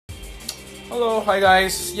Hello, hi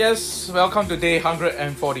guys. Yes, welcome to day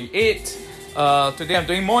 148. Today I'm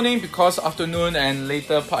doing morning because afternoon and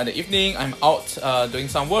later part of the evening I'm out doing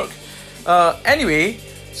some work. Anyway,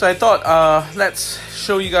 so I thought let's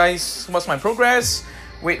show you guys what's my progress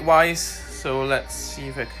weight wise. So let's see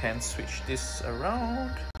if I can switch this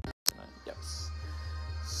around. Yes.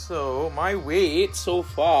 So my weight so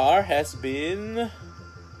far has been,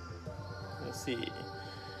 let's see,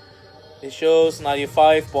 it shows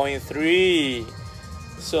 95.3.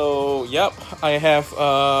 So yep, I have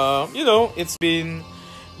it's been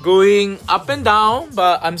going up and down,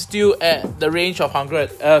 but I'm still at the range of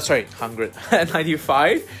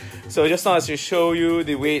 95. So just now as I show you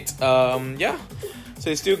the weight, so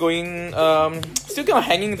it's still going, still kind of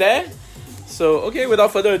hanging there. So okay,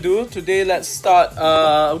 without further ado, today let's start.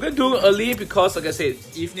 I'm gonna do early because, like I said,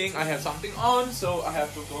 evening I have something on, so I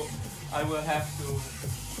will have to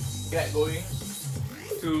get going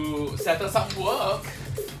to settle some work.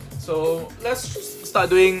 So let's start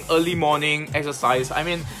doing early morning exercise. I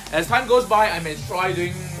mean, as time goes by, I may try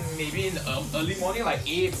doing maybe in the early morning, like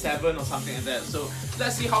 8, 7 or something like that. So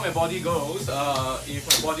let's see how my body goes. If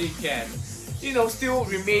my body can, still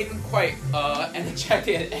remain quite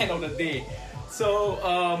energetic at the end of the day. So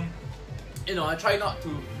I try not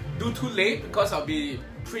to do too late because I'll be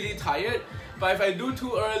pretty tired. But if I do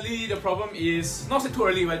too early, the problem is, not say too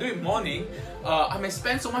early, when I do it morning, I may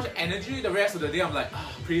spend so much energy, the rest of the day I'm like,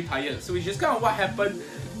 pretty tired. So which is kind of what happened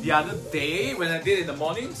the other day when I did it in the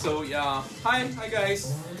morning. So yeah, hi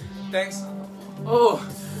guys, thanks. Oh,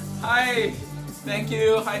 hi, thank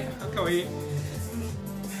you, hi, Chloe.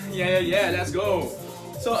 Yeah, let's go.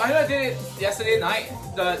 So I did it yesterday night.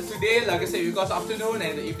 Today, like I said, because afternoon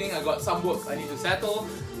and the evening I got some work I need to settle.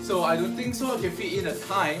 So I don't think so I can fit in a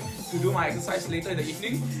time to do my exercise later in the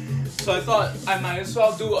evening. So I thought I might as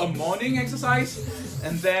well do a morning exercise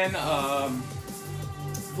and then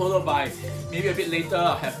followed by maybe a bit later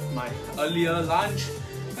I'll have my earlier lunch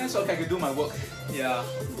and so I can do my work. Yeah.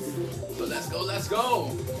 So let's go.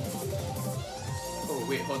 Oh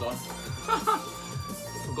wait, hold on.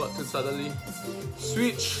 Forgot to suddenly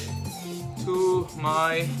switch to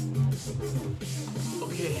my,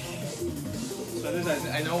 okay, so this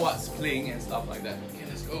I know what's playing and stuff like that. Okay,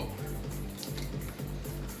 let's go.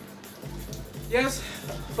 Yes,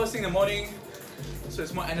 first thing in the morning, so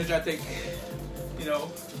it's more energetic,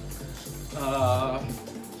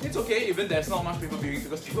 it's okay even there's not much people viewing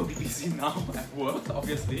because people be busy now at work,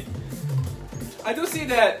 obviously. I do see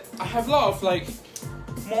that I have a lot of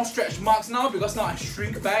more stretch marks now because now I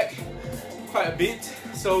shrink back quite a bit,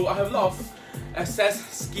 so I have a lot of excess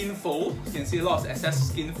skin fold. You can see a lot of excess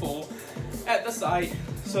skin fold at the side,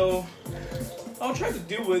 so I'll try to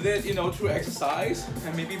deal with it through exercise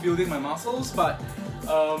and maybe building my muscles. But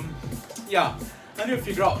yeah, I need to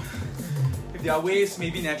figure out if there are ways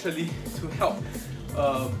maybe naturally to help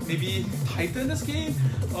maybe tighten the skin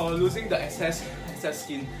or losing the excess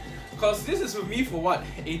skin, because this is with me for what,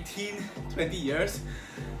 18-20 years.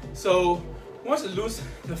 So once you lose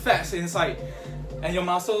the fats inside and your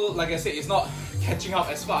muscle, like I said, is not catching up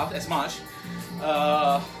as much,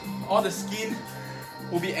 all the skin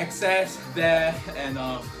will be excess there. And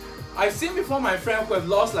I've seen before my friend who have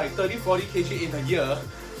lost like 30-40 kg in a year.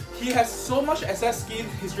 He has so much excess skin,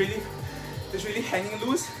 it's really hanging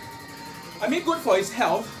loose. I mean, good for his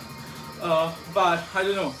health, but I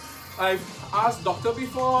don't know. I've asked doctor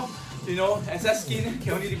before, excess skin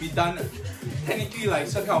can only be done technically like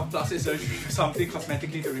some kind of plastic surgery or something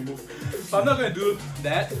cosmetically to remove. But I'm not going to do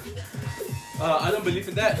that. I don't believe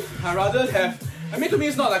in that. I rather have, to me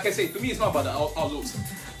it's not, like I said, to me it's not about the outlooks.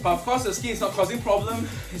 But of course the skin is not causing problem,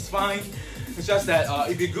 it's fine. It's just that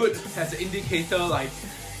it'd be good as an indicator, like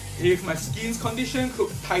if my skin's condition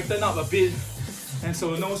could tighten up a bit and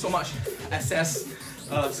so no so much excess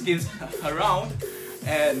skins around,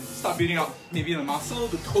 and start building up maybe the muscle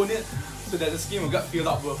to tone it so that the skin will get filled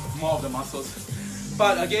up with more of the muscles.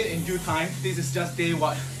 But again, in due time, this is just day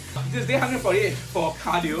 148 for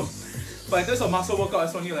cardio. But in terms of muscle workout,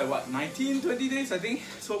 it's only like what, 19-20 days I think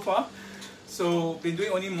so far. So been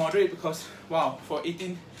doing only moderate because wow, for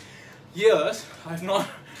 18 years,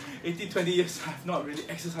 20 years, I've not really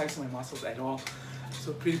exercised my muscles at all.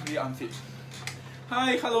 So pretty unfit.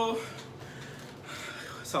 Hi, hello.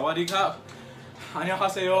 Sawadee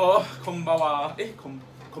안녕하세요. konbawa.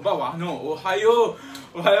 Konbawa? No, Ohio.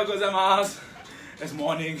 Ohio gozaimasu. It's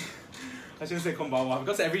morning. I shouldn't say konbawa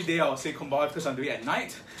because every day I'll say konbawa because I'm doing it at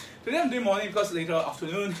night. Today I'm doing morning because later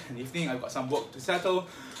afternoon and evening I've got some work to settle.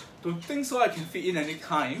 To think so I can fit in any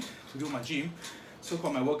time to do my gym, so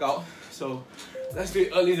called my workout. So let's do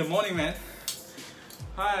it early in the morning, man.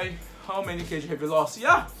 Hi, how many kg have you lost?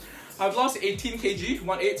 Yeah, I've lost 18 kg,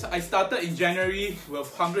 1/8. I started in January with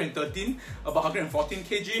 113, about 114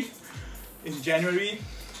 kg in January.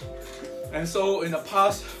 And so in the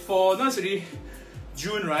past, for nursery,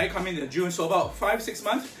 June, right, coming into June, so about 5-6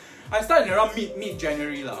 months, I started around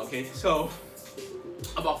mid-January lah, okay? So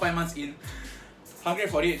about 5 months in,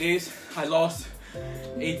 148 days, I lost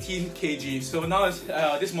 18 kg. So now it's,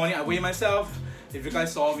 this morning I weigh myself. If you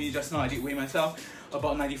guys saw me just now, I did weigh myself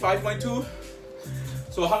about 95.2.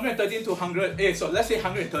 So 113 to 100, so let's say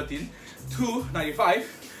 113 to 95.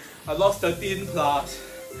 I lost 13 plus,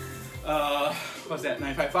 what's that,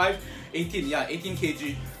 955, 18, yeah, 18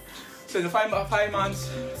 kg. So in the 5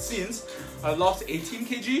 months since, I lost 18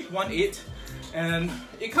 kg, 1/8, and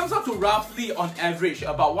it comes up to roughly on average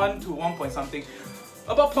about 1 to 1 point something,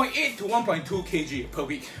 about 0.8 to 1.2 kg per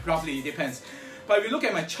week, roughly, it depends. But if you look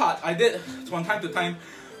at my chart, I did from time to time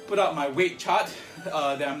put up my weight chart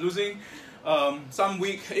that I'm losing. Some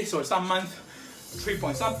month 3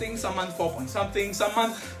 point something, some month 4 point something, some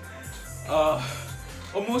month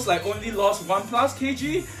almost like only lost 1+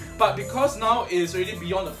 kg. But because now it's already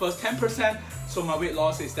beyond the first 10%, so my weight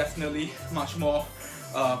loss is definitely much more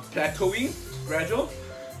plateauing, gradual.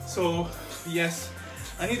 So yes,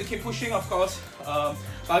 I need to keep pushing, of course.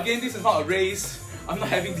 But again, this is not a race. I'm not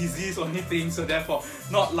having disease or anything, so therefore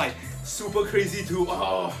not like super crazy to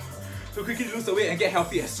quickly lose the weight and get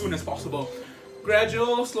healthy as soon as possible.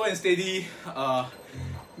 Gradual, slow and steady,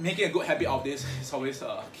 making a good habit of this is always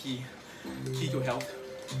key to health.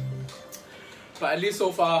 But at least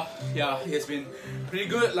so far, yeah, it's been pretty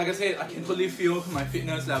good. Like I said, I can totally feel my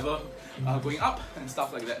fitness level going up and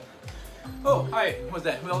stuff like that. Oh, hi, what's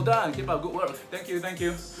that? Well done, keep up good work. Thank you, thank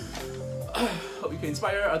you. Hope you can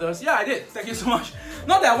inspire others. Yeah, I did. Thank you so much.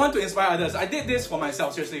 Not that I want to inspire others. I did this for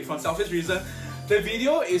myself, seriously, from selfish reason. The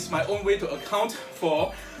video is my own way to account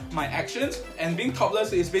for my actions, and being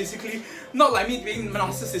topless is basically not like me being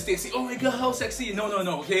narcissistic, saying, oh my god, how sexy. No,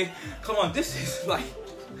 okay? Come on, this is like,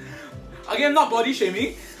 again, not body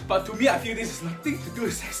shaming, but to me, I feel this is nothing to do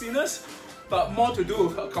with sexiness, but more to do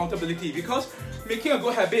with accountability, because making a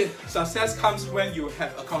good habit, success comes when you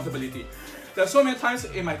have accountability. There are so many times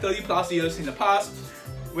in my 30+ years in the past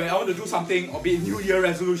where I want to do something, or be it New Year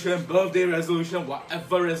resolution, birthday resolution,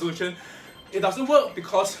 whatever resolution, it doesn't work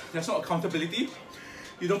because there's no accountability.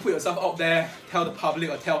 You don't put yourself out there, tell the public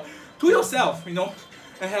or tell to yourself, you know,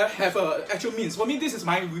 and have a actual means. For me, this is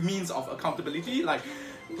my means of accountability, like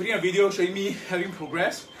putting a video showing me having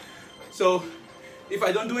progress. So if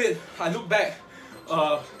I don't do it, I look back,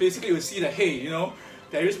 basically you'll see that, hey, you know,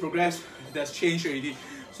 there is progress, there's change already.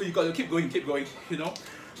 So you got to keep going, you know.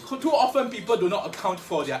 Too often people do not account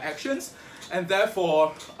for their actions, and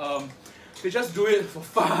therefore they just do it for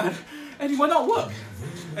fun, and it will not work.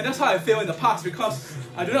 And that's how I failed in the past, because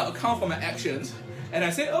I do not account for my actions, and I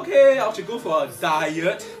say, okay, I should go for a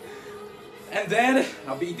diet, and then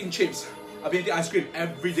I'll be eating chips, I'll be eating ice cream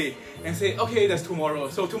every day, and say, okay, there's tomorrow.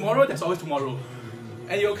 So tomorrow, there's always tomorrow.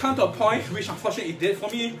 And you'll come to a point, which unfortunately it did for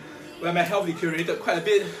me, where my health deteriorated quite a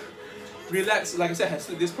bit. Relapse, like I said, has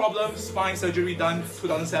this problem. Spine surgery done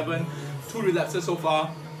 2007, 2 relapses so far.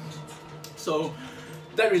 So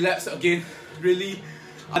that relapse again really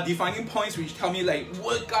are defining points which tell me like,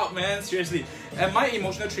 work out, man, seriously. And my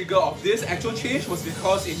emotional trigger of this actual change was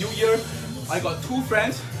because in New Year I got 2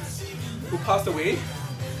 friends who passed away.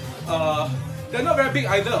 They're not very big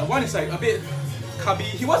either. One is like a bit chubby.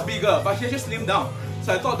 He was bigger, but he just slimmed down.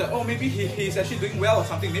 So I thought that, oh, maybe he's actually doing well or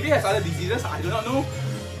something. Maybe he has other diseases, I do not know.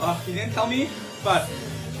 He didn't tell me, but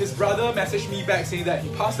his brother messaged me back saying that he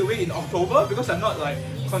passed away in October, because I'm not like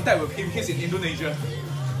in contact with him. He's in Indonesia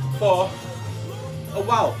for a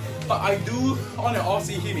while, but I do on and off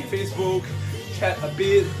see him in Facebook, chat a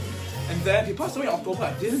bit, and then he passed away in October.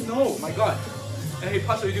 I didn't know, my god. And he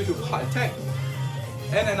passed away due to a heart attack.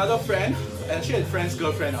 And another friend, actually a friend's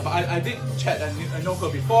girlfriend, but I did chat and I know her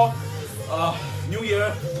before, New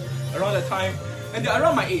Year, around that time, and they're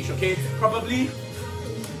around my age, okay, probably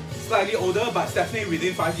slightly older, but definitely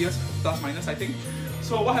within 5 years, plus minus, I think.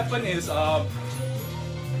 So what happened is,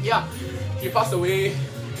 yeah, he passed away,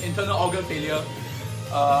 internal organ failure.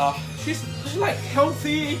 She's like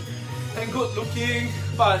healthy and good looking,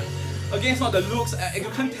 but again, it's not the looks, you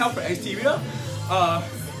can't tell from exterior,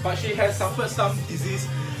 but she has suffered some disease.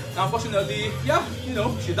 Unfortunately, yeah, you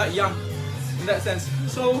know, she died young in that sense.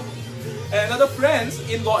 So, and another friend's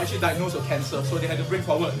in-law actually diagnosed with cancer, so they had to bring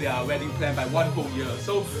forward their wedding plan by 1 whole year.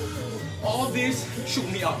 So all this shook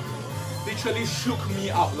me up, literally shook me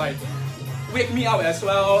up, like wake me up as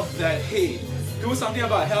well, that hey, do something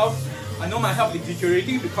about health. I know my health is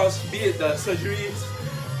deteriorating because be it the surgeries,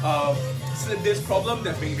 slip disc problem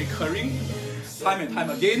that's been recurring time and time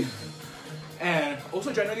again. And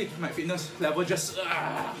also generally my fitness level just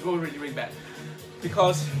go really, really bad.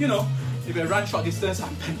 Because, you know, if I run short distance,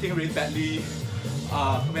 I'm panting really badly.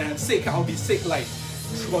 When I'm sick, I'll be sick like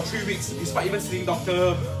for 3 weeks despite even seeing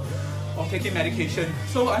doctor or taking medication.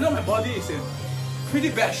 So I know my body is in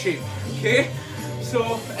pretty bad shape, okay?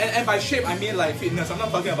 So, and by shape I mean like fitness. I'm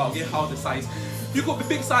not talking about how the size. You could be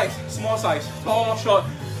big size, small size, tall, short,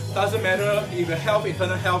 doesn't matter. If your health,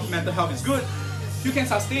 internal health, mental health is good, you can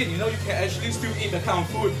sustain, you know, you can actually still eat the kind of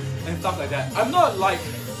food and stuff like that. I'm not like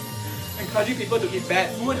encouraging people to eat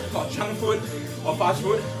bad food or junk food or fast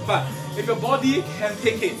food, but if your body can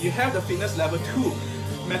take it, you have the fitness level to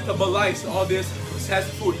metabolize all this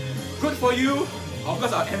processed food. Good for you, of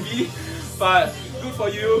course I envy, but good for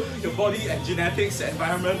you, your body and genetics,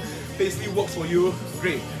 environment basically works for you,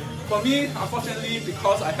 great. For me, unfortunately,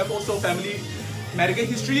 because I have also family medical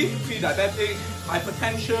history, pre-diabetic,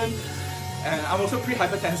 hypertension, and I'm also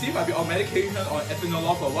pre-hypertensive. I've been on medication on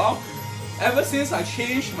atenolol for a while. Ever since I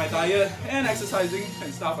changed my diet and exercising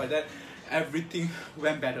and stuff like that, everything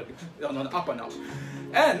went better, on the up and up.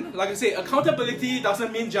 And like I say, accountability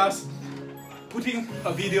doesn't mean just putting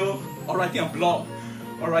a video or writing a blog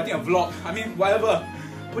or writing a vlog. I mean, whatever,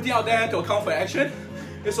 putting out there to account for action.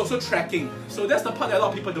 It's also tracking. So that's the part that a lot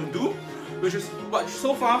of people don't do, which is what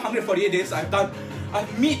so far 148 days I've done.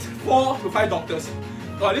 I've met 4 to 5 doctors,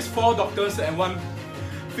 or at least 4 doctors and 1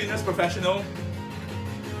 fitness professional,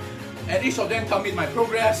 and each of them tell me my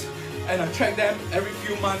progress, and I track them every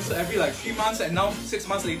few months, every like 3 months, and now 6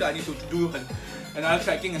 months later I need to do another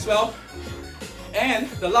tracking as well. And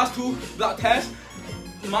the last 2 blood tests,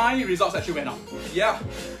 my results actually went up. Yeah,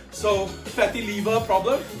 so fatty liver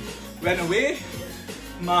problem went away.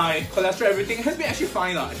 My cholesterol, everything has been actually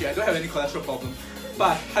fine actually. I don't have any cholesterol problem,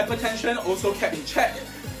 but hypertension also kept in check.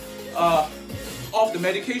 Off the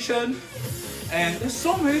medication, and there's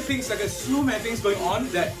so many things, like there's so many things going on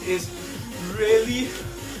that is really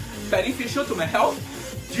beneficial to my health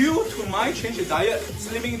due to my change in diet,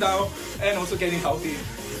 slimming down, and also getting healthy.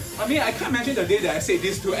 I mean, I can't imagine the day that I say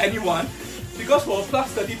this to anyone, because for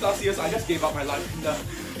 30 plus years I just gave up my life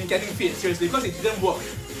in getting fit, seriously, because it didn't work.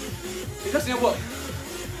 It just didn't work.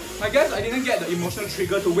 I guess I didn't get the emotional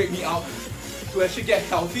trigger to wake me up to actually get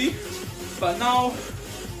healthy, but now,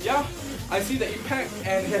 yeah, I see the impact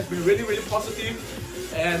and it has been really, really positive.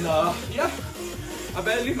 And yeah, I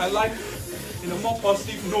better live my life in a more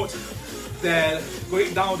positive note than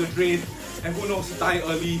going down the drain and who knows, die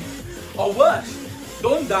early. Or worse,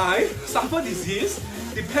 don't die, suffer disease,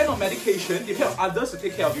 depend on medication, depend on others to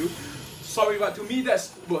take care of you. Sorry, but to me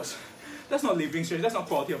that's worse. That's not living, seriously, that's not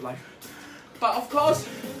quality of life. But of course,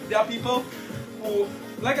 there are people who,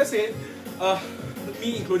 like I said,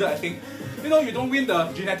 me included I think, you know, you don't win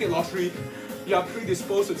the genetic lottery, you are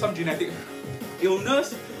predisposed to some genetic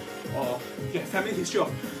illness, or you have family history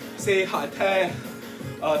of, say, heart attack,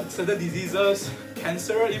 certain diseases,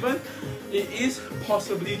 cancer even. It is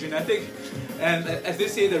possibly genetic, and as they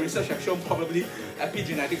say, the research have shown probably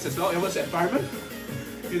epigenetics as well. It was the environment,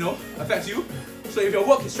 you know, affects you. So if your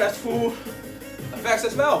work is stressful, affects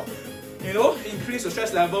as well. You know, increase the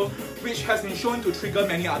stress level, which has been shown to trigger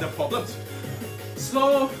many other problems.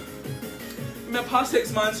 So, in the past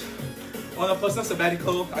 6 months, on a personal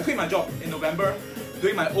sabbatical, I quit my job in November,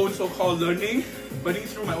 doing my own so-called learning, burning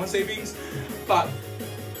through my own savings. But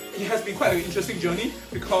it has been quite an interesting journey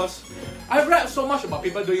because I've read so much about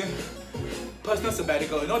people doing personal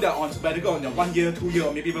sabbatical. You know, they're on sabbatical on their 1 year, 2 year,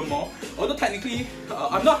 or maybe even more. Although technically,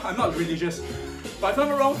 I'm not religious, but if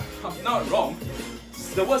I'm not wrong.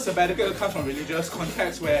 The word sabbatical comes from religious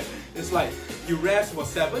context where it's like you rest for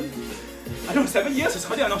 7 years or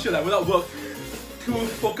something, I'm not sure, like without work, to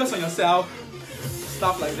focus on yourself,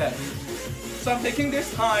 stuff like that. So I'm taking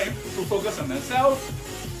this time to focus on myself,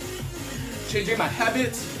 changing my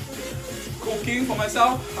habits, cooking for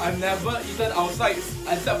myself. I've never eaten outside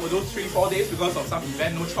except for those 3-4 days because of some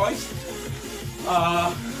event, no choice.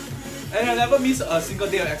 And I never miss a single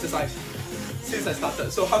day of exercise since I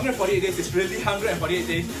started. So 148 days is really 148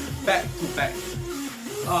 days back to back.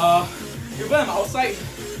 If when I'm outside,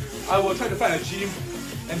 I will try to find a gym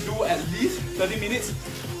and do at least 30 minutes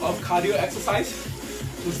of cardio exercise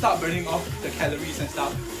to start burning off the calories and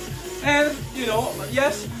stuff. And you know,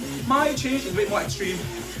 yes, my change is a bit more extreme.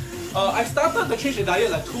 I started to change the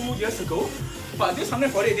diet like 2 years ago, but this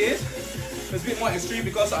 148 days is a bit more extreme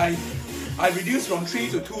because I reduced from 3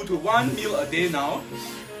 to 2 to 1 meal a day now.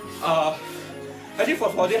 Actually for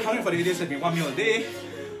 148 days has been 1 meal a day,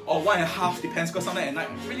 or 1.5, depends, because sometimes at night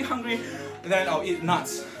I'm really hungry, and then I'll eat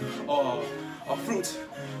nuts or fruits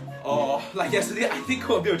Or like yesterday, I did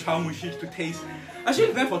cook a bit of chawanmushi to taste.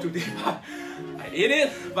 Actually, went for today, but I ate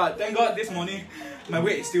it. But thank God this morning, my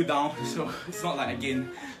weight is still down, so it's not like I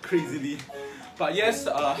gained crazily. But yes,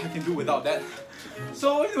 I can do without that.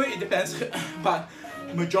 So anyway, it depends. But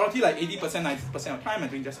majority, like 80%, 90% of the time, I'm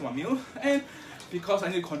doing just one meal. And because I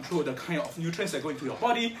need to control the kind of nutrients that go into your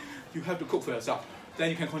body, you have to cook for yourself.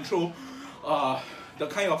 Then you can control the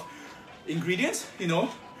kind of ingredients, you know.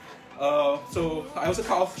 So I also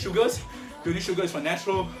cut off sugars. The only sugar is for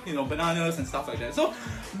natural, you know, bananas and stuff like that. So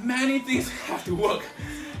many things have to work,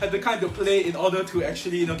 have to kind of play in order to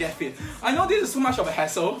actually, you know, get fit. I know this is so much of a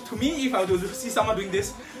hassle. To me, if I were to see someone doing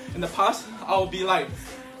this in the past, I would be like,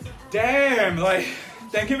 damn, like,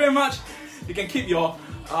 thank you very much. You can keep your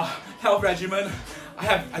health regimen.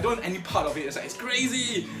 I don't want any part of it. It's like, it's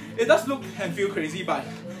crazy. It does look and feel crazy, but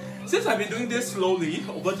since I've been doing this slowly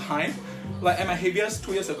over time, like at my heaviest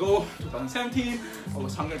 2 years ago, 2017, I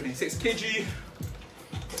was 126 kg.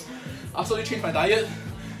 I slowly changed my diet.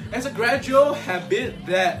 It's a gradual habit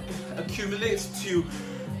that accumulates to,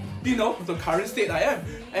 you know, the current state I am.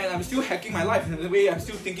 And I'm still hacking my life in a way. I'm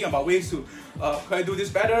still thinking about ways to, could I do this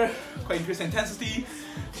better? Could I increase intensity?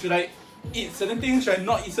 Should I eat certain things? Should I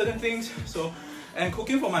not eat certain things? So, and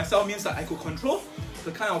cooking for myself means that I could control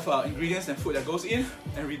the kind of ingredients and food that goes in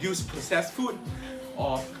and reduce processed food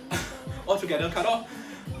or altogether cut off,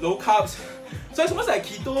 low carbs. So it's almost like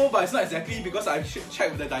keto, but it's not exactly, because I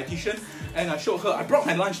checked with the dietitian and I showed her, I brought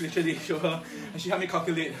my lunch literally, showed her, and she helped me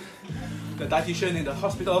calculate, the dietitian in the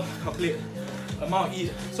hospital calculate amount I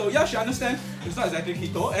eat. So yeah, she understands it's not exactly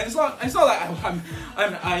keto, and it's not like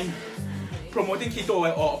I'm promoting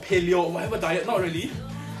keto or paleo or whatever diet, not really.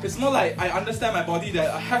 It's more like I understand my body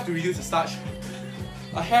that I have to reduce the starch,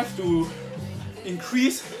 I have to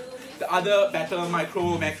increase the other better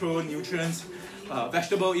macro nutrients,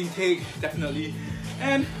 vegetable intake definitely,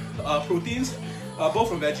 and proteins, both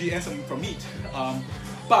from veggie and some from meat,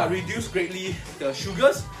 but reduce greatly the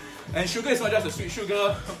sugars. And sugar is not just the sweet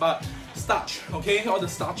sugar, but starch, okay, all the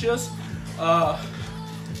starches.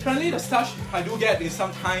 Currently the starch I do get is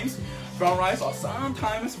sometimes brown rice or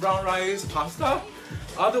sometimes brown rice pasta.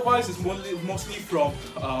 Otherwise it's mostly from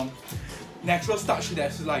natural starch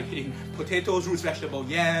that's like in potatoes, roots vegetable,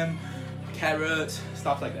 yam, carrots,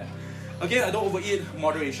 stuff like that. Again, I don't overeat,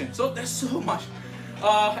 moderation. So there's so much.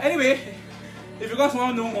 Anyway, if you guys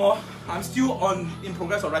want to know more, I'm still in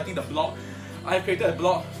progress of writing the blog. I created a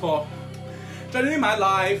blog for generally my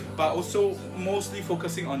life, but also mostly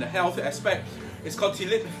focusing on the health aspect. It's called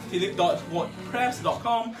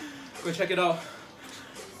tilip.wordpress.com. Go check it out.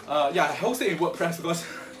 Yeah, I host it in WordPress because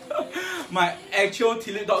my actual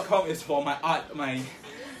tilip.com is for my art, my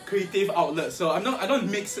creative outlet. So I don't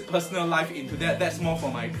mix personal life into that. That's more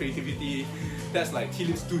for my creativity. That's like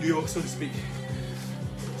Tilip Studio, so to speak.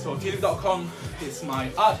 So tilip.com is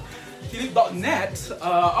my art. Tilip.net,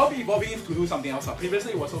 I'll be evolving to do something else.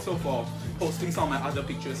 Previously it was also for posting some of my other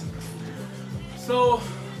pictures. So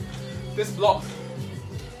this blog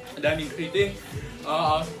that I've been creating,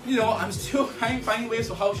 you know, I'm still finding ways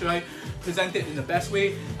of how should I present it in the best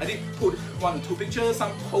way. I did put 1 or 2 pictures,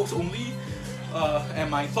 some posts only, and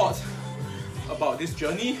my thoughts about this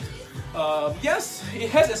journey. Yes, it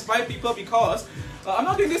has inspired people because I'm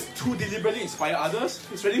not doing this to deliberately inspire others.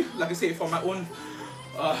 It's really, like I said, for my own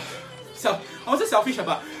I won't say selfish,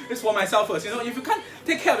 but it's for myself first. You know, if you can't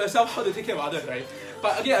take care of yourself, how to take care of others, right?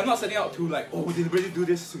 But again, I'm not setting out to like, oh, deliberately do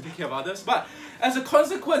this to take care of others. But as a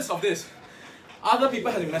consequence of this, other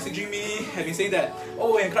people have been messaging me, have been saying that,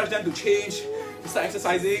 oh, encourage them to change, to start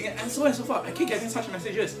exercising, and so on and so forth. I keep getting such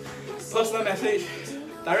messages. Personal message,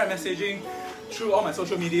 direct messaging, through all my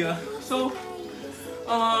social media. So,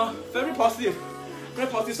 very positive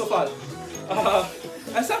so far.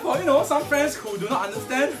 Except for, you know, some friends who do not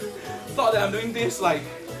understand, thought that I'm doing this like,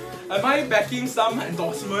 am I backing some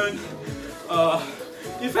endorsement?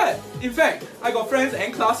 In fact, I got friends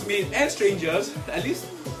and classmates and strangers, at least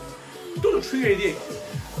 2 to 3 already,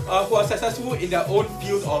 who are successful in their own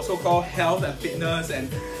field of so-called health and fitness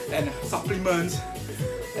and supplements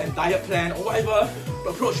and diet plan or whatever,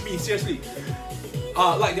 approach me seriously.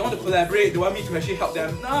 Like they want to collaborate, they want me to actually help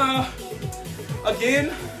them.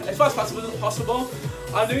 Again, as far as possible,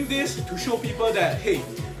 I'm doing this to show people that, hey,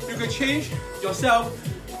 you can change yourself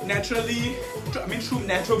naturally, through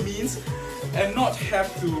natural means, and not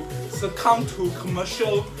have to succumb to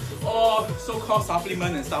commercial or so-called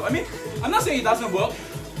supplement and stuff. I mean, I'm not saying it doesn't work,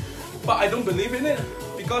 but I don't believe in it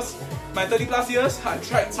because my 30+ years, I've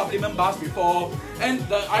tried supplement bars before, and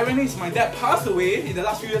the irony is my dad passed away. In the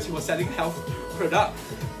last few years, he was selling health product,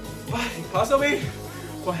 but he passed away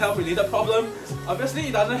for health-related problem. Obviously,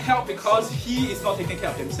 it doesn't help because he is not taking care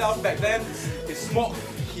of himself. Back then, he smoked,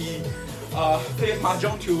 he plays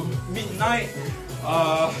mahjong till midnight,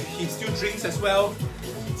 he still drinks as well.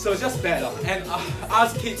 So it's just bad. And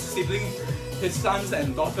us kids, siblings, his sons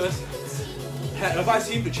and daughters had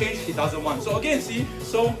advised him to change, he doesn't want. So again, see,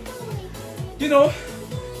 so, you know,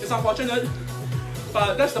 it's unfortunate,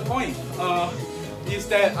 but that's the point, is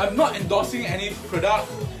that I'm not endorsing any product.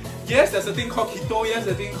 Yes, there's a thing called keto, yes,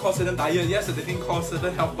 there's a thing called certain diet, yes, there's a thing called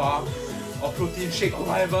certain health bar, or protein shake, or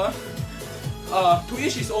whatever. To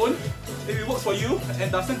each his own. If it works for you,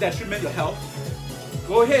 and doesn't detriment your health,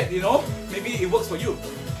 go ahead, you know, maybe it works for you.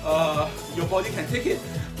 Your body can take it.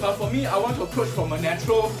 But for me, I want to approach from a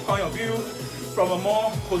natural point of view, from a more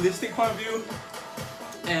holistic point of view,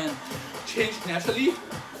 and change naturally.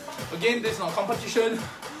 Again, this is not competition,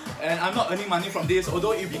 and I'm not earning money from this,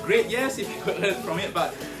 although it would be great, yes, if you could earn from it,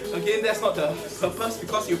 but again, that's not the purpose,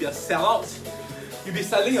 because you'll be a sellout. You'll be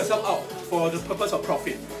selling yourself out for the purpose of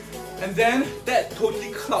profit. And then that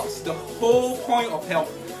totally clouds the whole point of health.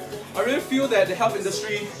 I really feel that the health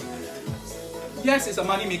industry, yes, it's a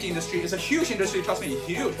money-making industry. It's a huge industry, trust me,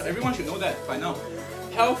 huge. Everyone should know that by now.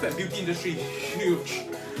 Health and beauty industry, huge.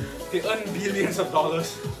 They earn billions of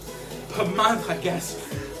dollars per month, I guess.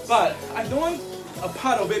 But I don't want a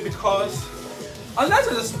part of it because, unless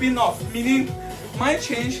it's a spin-off, meaning my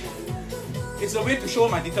change is a way to show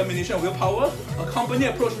my determination and willpower. A company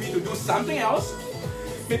approached me to do something else,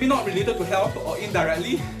 maybe not related to health or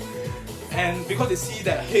indirectly, and because they see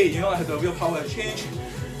that, hey, you know, I have the willpower to change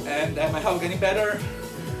and my health is getting better,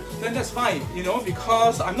 then that's fine, you know,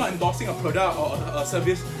 because I'm not endorsing a product or a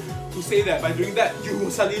service to say that by doing that you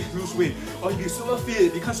will suddenly lose weight or you'll be super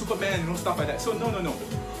fit, become Superman, you know, stuff like that. So no.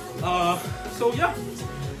 So yeah,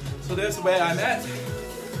 so that's where I'm at.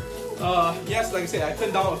 Yes, like I said, I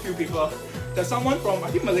turned down a few people. There's someone from,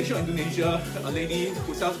 I think, Malaysia or Indonesia, a lady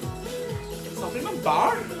who sells supplement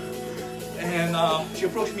bar, and she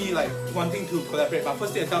approached me like wanting to collaborate, but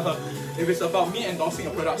firstly I tell her, if it's about me endorsing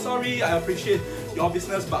a product, sorry, I appreciate your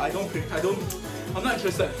business, but I'm not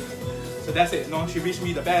interested. So that's it. No, she wished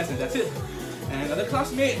me the best and that's it. And another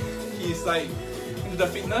classmate, he's like into the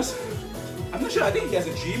fitness. I'm not sure, I think he has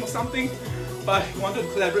a gym or something, but he wanted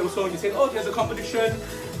to collaborate also. He said, oh, there's a competition,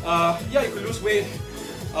 yeah, you could lose weight.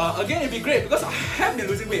 Again, it'd be great because I have been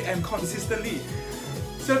losing weight and consistently.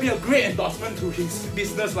 So it'll be a great endorsement to his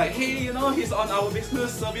business, like, hey, you know, he's on our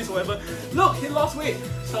business, service, whatever. Look, he lost weight.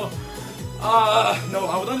 So, no,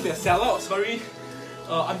 I wouldn't be a sellout, sorry.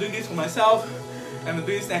 I'm doing this for myself, and I'm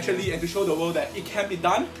doing this naturally and to show the world that it can be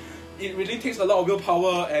done. It really takes a lot of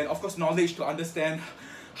willpower and, of course, knowledge to understand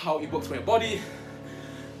how it works for your body.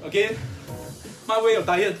 Again, my way of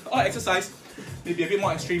diet or exercise may be a bit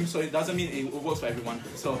more extreme, so it doesn't mean it works for everyone.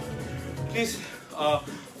 So, please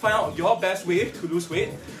find out your best way to lose weight.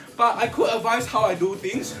 But I could advise how I do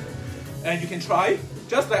things, and you can try.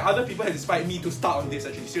 Just like other people have inspired me to start on this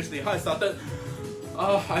actually. Seriously, how I started,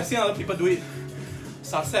 I've seen other people do it,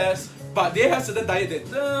 success, but they have certain diet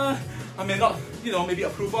that I may not, you know, maybe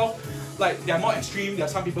approve of. Like, they're more extreme. There are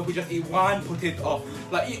some people who just eat one potato, or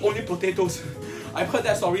like eat only potatoes. I've heard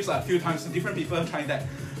that stories like a few times, different people trying that.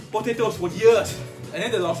 Potatoes for years, and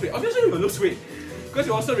then they lost weight. Obviously you will lose weight, because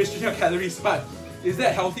you're also restricting your calories, but is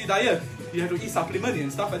that a healthy diet? You have to eat supplements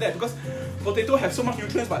and stuff like that, because potato have so much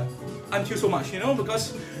nutrients, but until so much, you know,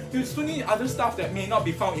 because you still need other stuff that may not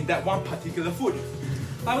be found in that one particular food.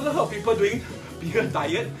 I also heard people doing beer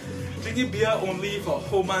diet, drinking beer only for a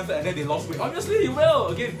whole month and then they lost weight. Obviously you will.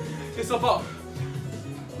 Again, it's about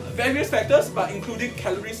various factors, but including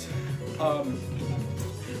calories,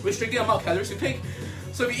 restricting the amount of calories you take.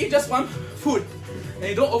 So if you eat just one food and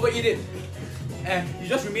you don't overeat it, and you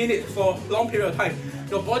just remain it for a long period of time,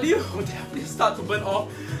 your body will definitely start to burn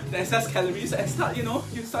off the excess calories and start, you know,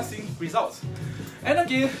 you start seeing results. And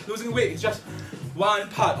again, losing weight is just one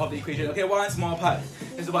part of the equation, okay, one small part.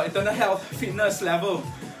 It's about internal health, fitness level.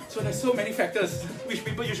 So there's so many factors which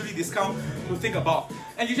people usually discount to think about.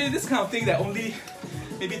 And usually this kind of thing that only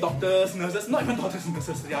maybe doctors, nurses, not even doctors and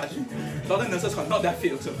nurses, yeah, actually, doctors and nurses are not that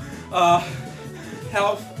fit also.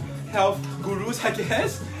 Health gurus, I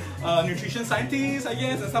guess, nutrition scientists, I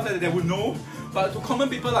guess, and stuff like that, they would know. But to common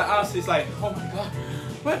people like us, it's like, oh my god,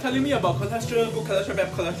 why are you telling me about cholesterol, good cholesterol,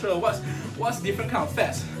 bad cholesterol? What's different kind of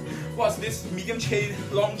fats? What's this medium chain,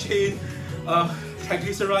 long chain,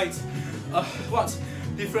 triglycerides? What's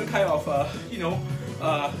different kind of, you know,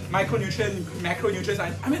 micronutrient, macronutrients?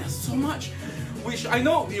 I mean, there's so much, which I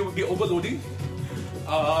know it would be overloading.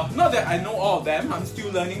 Not that I know all of them, I'm still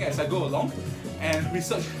learning as I go along, and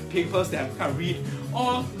research papers that I kind of read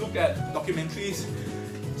or look at documentaries.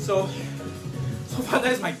 So So far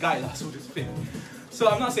that's my guide lah, so to speak. So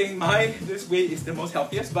I'm not saying this way is the most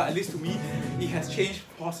healthiest, but at least to me, it has changed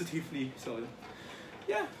positively. So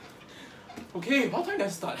yeah. Okay, what time did I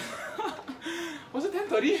start? Was it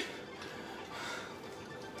 10:30? I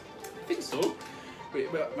think so.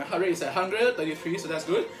 Wait, but my heart rate is at 133, so that's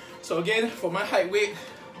good. So again, for my height, weight,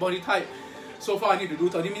 body type, so far I need to do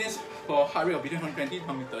 30 minutes for heart rate of between 120 and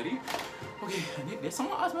 130. Okay, there's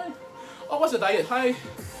someone asked, man. Oh, what's the diet? Hi,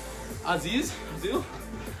 Azil.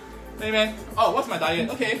 Hey man, oh, what's my diet?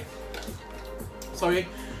 Okay. Sorry,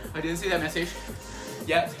 I didn't see that message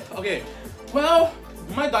yet. Okay, well,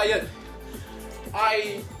 my diet,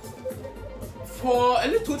 for at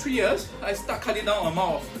least 2-3 years, I start cutting down the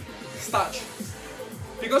amount of starch.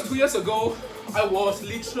 Because 2 years ago, I was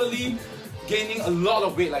literally gaining a lot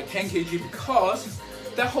of weight, like 10 kg, because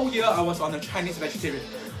that whole year I was on a Chinese vegetarian.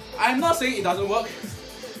 I'm not saying it doesn't work.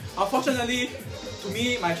 Unfortunately, to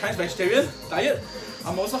me, my Chinese vegetarian diet,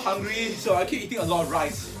 I'm also hungry, so I keep eating a lot of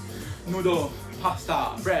rice, noodle,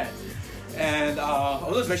 pasta, bread. And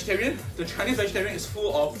although it's vegetarian, the Chinese vegetarian is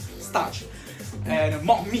full of starch and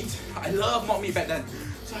mock meat. I love mock meat back then.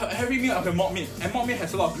 So every meal I have mock meat, and mock meat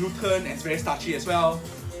has a lot of gluten and it's very starchy as well.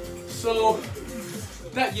 So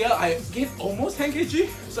that year I gained almost 10 kg.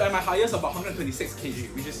 So at my highest about 126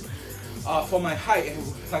 kg, which is for my height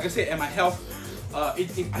and like I said, and my health, I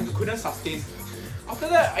couldn't sustain. After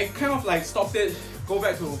that, I kind of like stopped it, go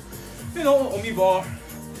back to, you know, omnivore,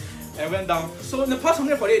 and went down. So in the past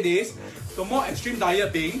 148 days, the more extreme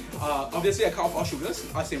diet being, obviously I cut off all sugars,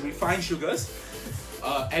 I say refined sugars,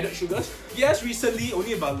 added sugars. Yes, recently,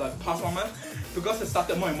 only about like past 1 month, because I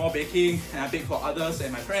started more and more baking, and I bake for others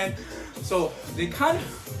and my friend. So they don't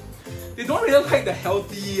really like the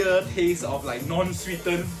healthier taste of like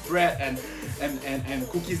non-sweetened bread and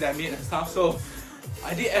cookies that I made and stuff. So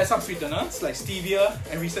I did add some sweeteners like stevia,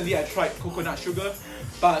 and recently I tried coconut sugar,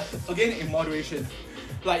 but again in moderation.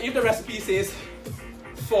 Like if the recipe says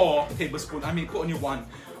 4 tablespoons, I mean put only 1,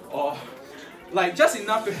 or like just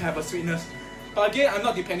enough to have a sweetness. But again, I'm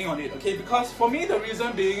not depending on it, okay? Because for me, the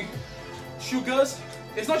reason being sugars,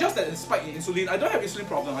 it's not just that it's spike in insulin. I don't have insulin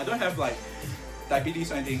problem. I don't have like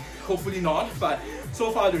diabetes or anything. Hopefully not, but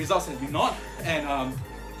so far the results have been not. And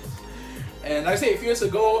like I said, a few years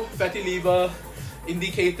ago, fatty liver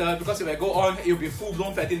indicator, because if I go on, it will be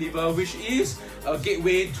full-blown fatty liver, which is a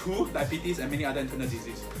gateway to diabetes and many other internal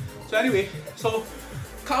diseases. So anyway, so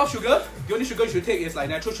cut off sugar. The only sugar you should take is like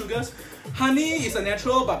natural sugars. Honey is a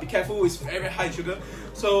natural, but be careful, it's very, very high in sugar.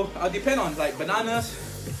 So I'll depend on like bananas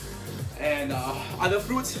and other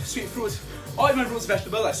fruits, sweet fruits, or even roots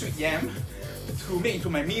vegetable like sweet yam to make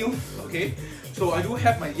into my meal. Okay, so I do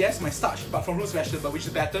have my my starch, but from roots vegetable, which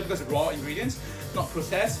is better because it's raw ingredients, not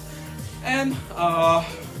processed. And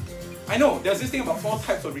I know there's this thing about 4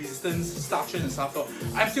 types of resistance starches and stuff, so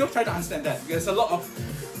I'm still trying to understand that. There's a lot of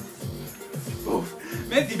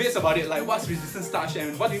many debates about it, like what's resistant starch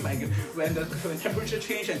and what do you make when temperature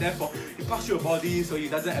change and therefore it passes through your body so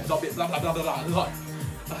it doesn't absorb it, blah blah blah blah blah,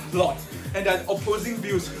 a lot. And there are opposing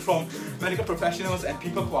views from medical professionals and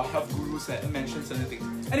people who are health gurus that mention certain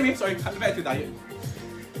things. Anyway, sorry, coming back to diet.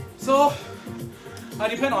 So I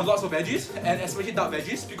depend on lots of veggies, and especially dark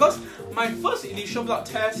veggies, because my first initial blood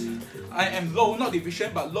test, I am low, not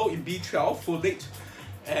deficient, but low in B12, folate,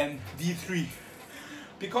 and D3.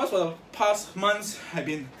 Because for the past months, I've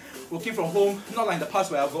been working from home, not like in the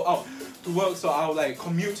past where I'll go out to work, so I'll like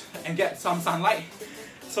commute and get some sunlight.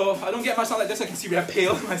 So I don't get much sunlight, that's why I can see very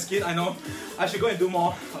pale my skin. I know I should go and do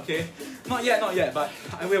more, okay? Not yet, but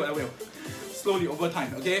I will. Slowly over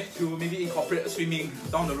time, okay? To maybe incorporate swimming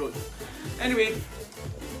down the road. Anyway,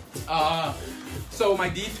 so my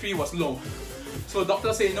D3 was low. So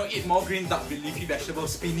doctor said, you know, eat more green, dark leafy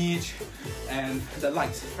vegetables, spinach, and the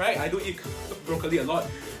likes, right? I do eat broccoli a lot,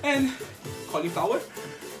 and cauliflower.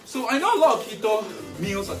 So I know a lot of keto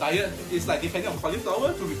meals or diet is like depending on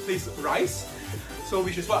cauliflower to replace rice. So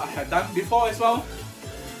which is what I have done before as well.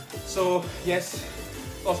 So yes,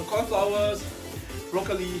 lots of cauliflowers,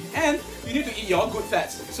 broccoli, and you need to eat your good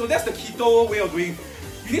fats. So that's the keto way of doing.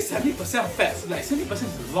 You need 70% of fats. Like 70%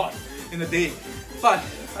 is a lot in a day. But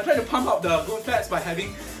I try to pump up the good fats by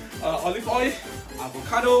having olive oil,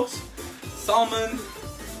 avocados, salmon,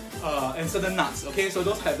 and certain nuts. Okay, so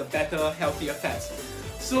those have the better, healthier fats.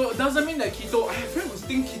 So it doesn't mean that keto. I have friends who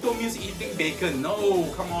think keto means eating bacon. No,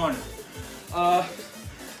 come on.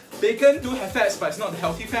 Bacon do have fats, but it's not the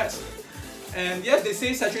healthy fats. And yes, they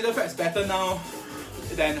say saturated fat is better now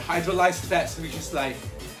than hydrolyzed fats, which is like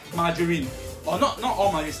margarine, or not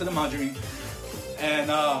all margarine, certain margarine,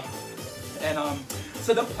 and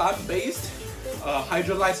certain plant-based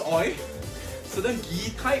hydrolyzed oil. certain ghee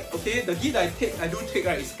type. Okay, the ghee that I do take,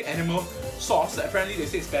 right, is animal source. Apparently they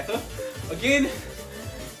say it's better. Again,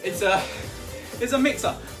 it's a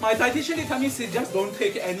mixer. My dietitian did tell me, say just don't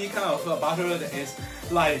take any kind of butter that is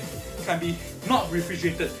like can be not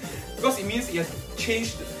refrigerated, because it means it has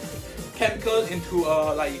changed chemical into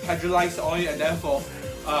like hydrolyzed oil, and therefore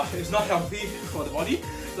it's not healthy for the body.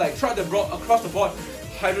 Like across the board,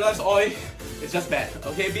 hydrolyzed oil is just bad.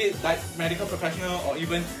 Okay, be it like medical professional or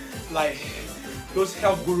even like those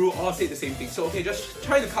health guru all say the same thing. So okay, just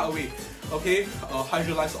try to cut away. Okay,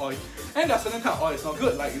 hydrolyzed oil. And there are certain kind of oil it's not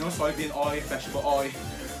good, like soybean oil, vegetable oil.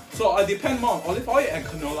 So I depend more on olive oil and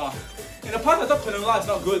canola. In the past I thought canola is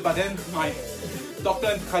not good, but then my doctor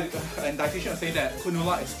and dietitian saying that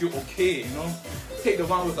canola is still okay, Take the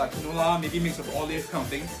one with like canola, maybe mix with olive kind of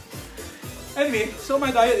thing. Anyway, so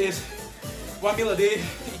my diet is 1 meal a day,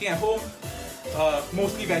 eating at home,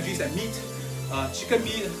 mostly veggies and meat. Chicken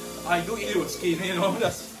meat, I do eat it with skin,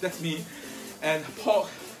 that's me. And pork,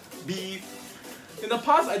 beef. In the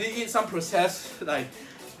past, I did eat some processed like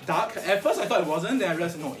duck. At first, I thought it wasn't. Then I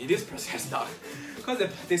realized no, it is processed duck because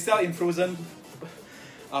they sell in frozen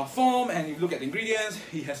form. And if you look at the ingredients,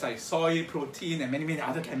 it has like soy, protein, and many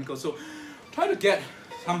other chemicals. So try to get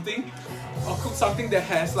something or cook something that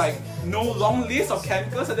has like no long list of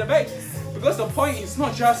chemicals at the back. Because the point is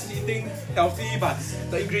not just eating healthy, but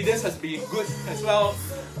the ingredients has to be good as well.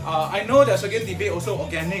 I know there's again debate also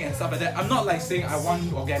organic and stuff like that. I'm not like saying I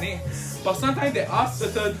want organic, but sometimes there are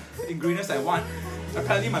certain ingredients I want.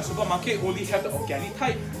 Apparently my supermarket only have the organic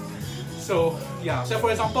type. So yeah, so for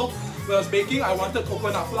example, when I was baking, I wanted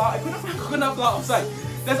coconut flour. I couldn't find coconut flour outside.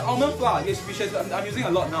 There's almond flour, yes, which is, I'm using a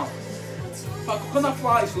lot now. But coconut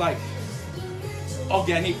flour is like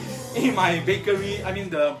organic. In my bakery, I mean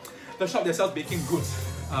the shop that sells baking goods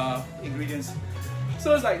ingredients.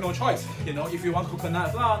 So it's like no choice, if you want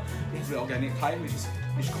coconut flour, it's the organic type,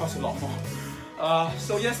 which costs a lot more.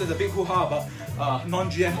 So yes, there's a big hoo-ha about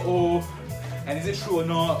non-GMO, and is it true or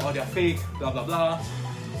not, or they're fake, blah blah blah.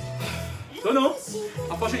 Don't know.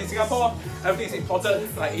 Unfortunately in Singapore, everything is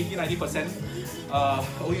imported, like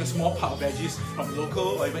 80-90%. Only a small part of veggies from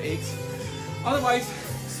local or even eggs. Otherwise,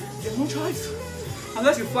 you have no choice.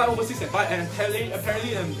 Unless you fly overseas and buy, and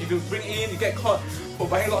apparently if you bring in, you get caught for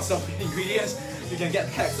buying lots of ingredients, you can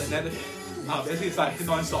get taxed, and then basically it's like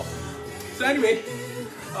non-stop. So anyway,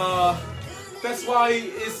 that's why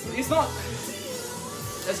it's not,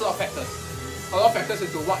 there's a lot of factors. A lot of factors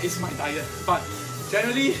into what is my diet. But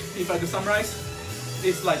generally, if I have to summarize,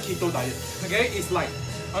 it's like keto diet. Okay? It's like,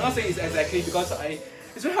 I'm not saying it's exactly because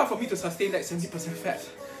it's very hard for me to sustain like 70% fat.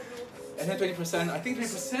 And then 20%, I think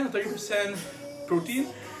 20% or 30% protein,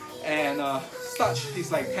 and starch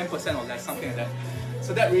is like 10% or less, something like that.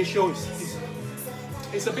 So that ratio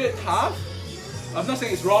is a bit tough. I'm not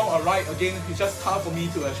saying it's wrong or right. Again, it's just tough for me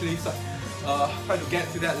to actually try to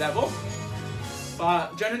get to that level.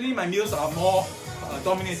 But generally, my meals are more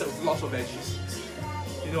dominated with lots of veggies.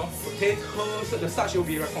 Potatoes. The starch will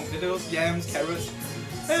be from potatoes, yams, carrots,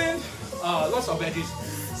 and lots of veggies.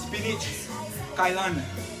 Spinach, kailan.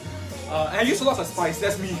 And I use lots of spice.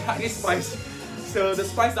 That's me. I need spice. So the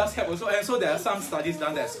spice does help also, and so there are some studies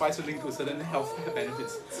done that spice will link to certain health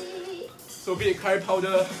benefits. So be it curry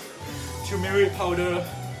powder, turmeric powder,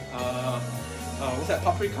 what's that,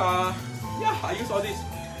 paprika. Yeah, I use all these.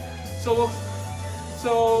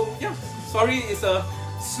 So yeah, sorry, it's a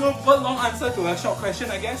super long answer to a short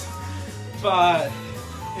question, I guess. But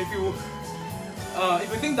if you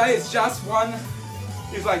think diet is just one,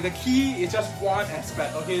 it's like the key is just one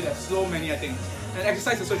aspect. Okay, there's so many, I think, and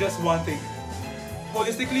exercise is also just one thing.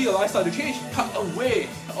 Holistically, your lifestyle to change, cut away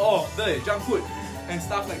all the junk food and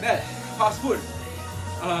stuff like that, fast food.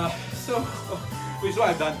 Which is what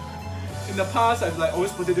I've done. In the past, I've like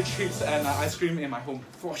always potato chips and ice cream in my home,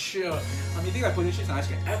 for sure. I'm eating like potato chips and ice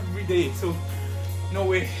cream every day, so no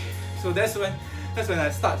way. So that's when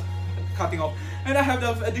I start cutting off. And I have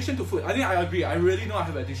the addiction to food. I think I agree. I really know I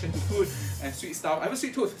have addiction to food and sweet stuff. I have a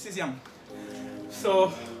sweet tooth since young.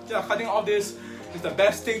 So yeah, cutting off this is the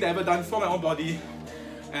best thing that I've ever done for my own body.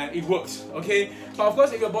 And it works, okay? But of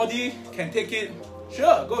course, if your body can take it,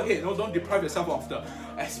 sure, go ahead. Don't deprive yourself of the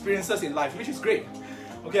experiences in life, which is great.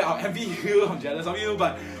 Okay, I'll envy you, I'm jealous of you,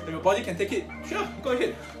 but if your body can take it, sure, go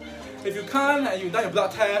ahead. If you can't, and you've done your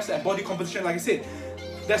blood test and body composition, like I said,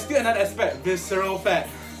 there's still another aspect, visceral fat,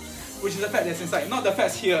 which is the fat that's inside. Not the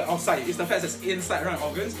fats here outside, it's the fat that's inside around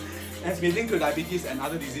organs, and it's been linked to diabetes and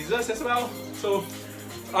other diseases as well. So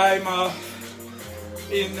I'm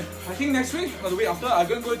I think next week or the week after, I'm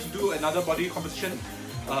going to do another body composition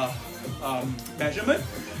measurement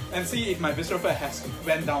and see if my visceral fat has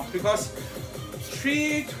went down, because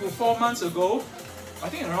 3 to 4 months ago, I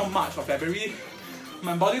think around March or February,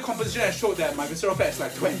 my body composition has showed that my visceral fat is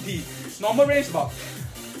like 20. Normal range is about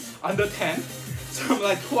under 10, so I'm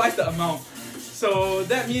like twice the amount. So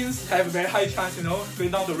that means I have a very high chance, you know,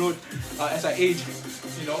 going down the road as I age.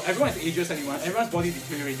 You know, everyone is ages anyway. Everyone's body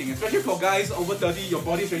deteriorating, especially for guys over 30. Your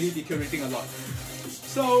body's really deteriorating a lot.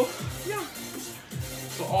 So yeah,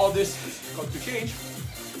 so all this got to change.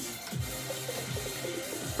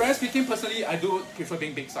 Friends speaking, personally, I do prefer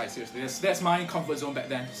being big size. Seriously, that's my comfort zone back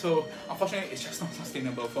then. So unfortunately, it's just not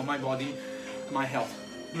sustainable for my body, my health.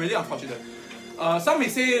 Really unfortunate. Some may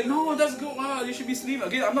say, no, that's good. Wow, you should be slim.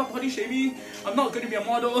 Again, I'm not body shaming. I'm not going to be a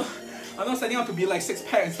model. I'm not setting out to be like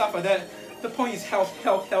six-pack and stuff like that. The point is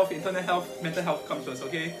health, internal health, mental health comes first,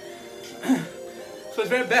 okay? So it's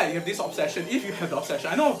very bad you have this obsession, if you have the obsession.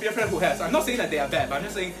 I know a few friends who has. I'm not saying that they are bad, but I'm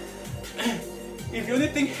just saying, if you only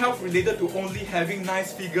think health related to only having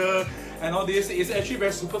nice figure and all this, it's actually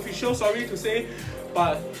very superficial, sorry to say.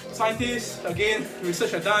 But scientists, again,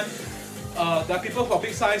 research are done. There are people who are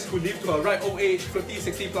big size who live to a ripe old age, 50,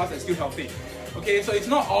 60 plus, and still healthy. Okay, so it's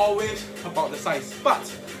not always about the size, but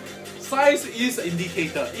size is an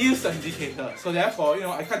indicator, So therefore, you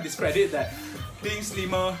know, I can't discredit that being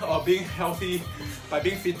slimmer or being healthy by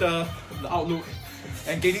being fitter, the outlook,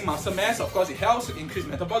 and gaining muscle mass, of course it helps, increase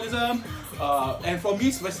metabolism. And for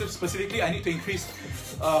me specifically, I need to increase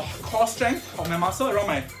core strength of my muscle around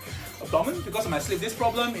my abdomen because of my slip disc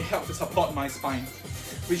problem. It helps to support my spine,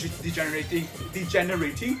 which is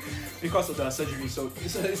degenerating because of the surgery. So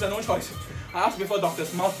it's a no choice. I asked before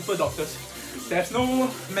doctors, multiple doctors. There's no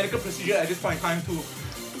medical procedure at this point in time to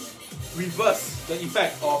reverse the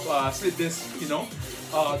effect of slip disc, you know.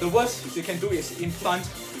 The worst you can do is implant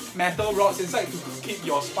metal rods inside to keep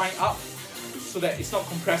your spine up so that it's not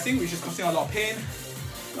compressing, which is causing a lot of pain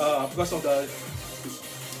because of the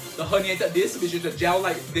herniated disc, which is the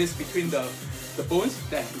gel-like disc between the bones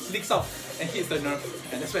that leaks out and hits the nerve,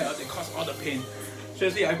 and that's where it causes all the pain.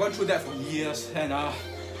 Seriously, I've gone through that for years, and I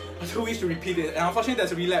do wish to repeat it. And unfortunately,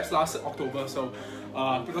 there's a relapse last October, so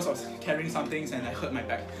because I was carrying some things and I hurt my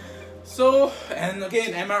back. So, and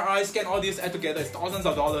again, MRI, scan, all this add together, it's thousands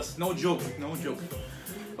of dollars. No joke, no joke.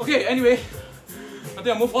 Okay, anyway, I think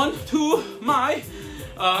I'll move on to my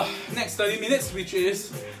next 30 minutes, which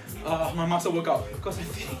is my muscle workout. Because I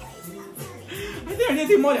think I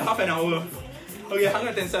need more than half an hour. Okay,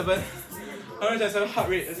 110.7 heart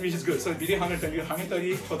rate, which is good. So between 120 and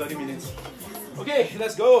 130 for 30 minutes. Okay,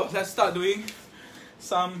 let's go. Let's start doing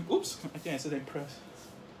some. Oops, I think I accidentally pressed.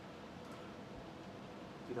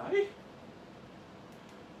 Did I? I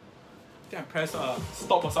think I pressed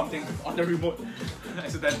stop or something on the remote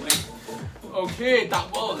accidentally. Okay,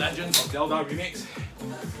 Double Legends of Zelda remix.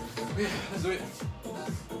 Okay, let's do it.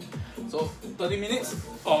 So 30 minutes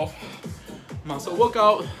of muscle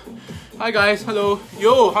workout. Hi guys, hello.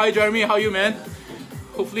 Yo, hi Jeremy, how are you, man?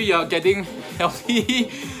 Hopefully you're getting healthy.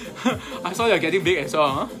 I saw you're getting big as well,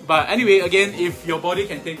 huh? But anyway, again, if your body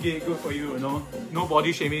can take it, good for you, you know. No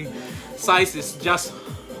body shaming. Size is just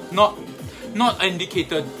not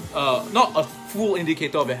indicated, not a full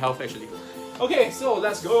indicator of your health actually. Okay, so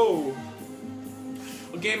let's go.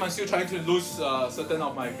 Again, I'm still trying to lose certain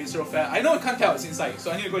of my visceral fat. I know you can't tell it's inside,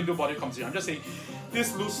 so I need to go and do body composition. I'm just saying,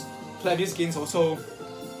 this loose flabby gains also.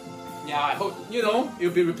 Yeah, I hope, you know,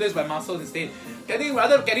 it'll be replaced by muscles instead. Getting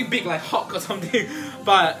big like Hulk or something.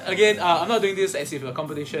 But again, I'm not doing this as if a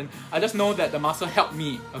competition. I just know that the muscle helped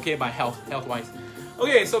me, okay, by health-wise.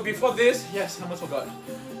 Okay, so before this, yes, I almost forgot.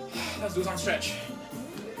 Let's do some stretch.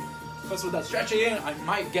 First with that stretching, I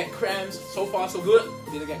might get cramps. So far, so good.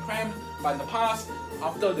 Didn't get cramped. But in the past,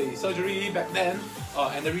 after the surgery back then,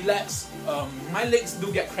 and the relapse, my legs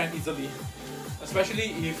do get cramped easily.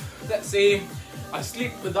 Especially if, let's say, I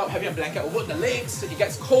sleep without having a blanket over the legs, it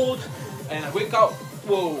gets cold, and I wake up,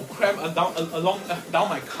 whoa, cramp down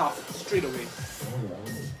my calf straight away.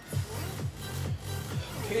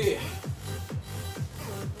 Okay.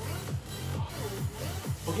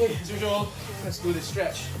 Okay, as usual, let's do this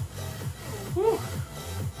stretch. Whew.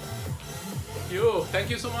 Yo, thank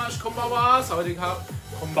you so much. Konbawa, sawadee-ka,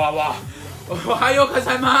 konbawa. Ohayo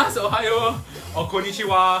gozaimasu, ohayo, or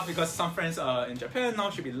konnichiwa, because some friends are in Japan now,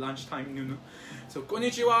 should be lunchtime noon. So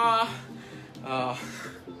konnichiwa,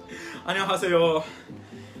 안녕하세요,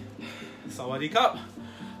 사와디캅,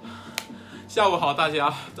 下午好大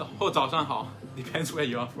家, or 早上好, depends where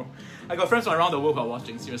you are from. I got friends from around the world who are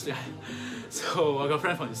watching, seriously. So I got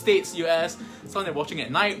friends from the States, US, some are watching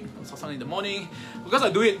at night, some in the morning. Because I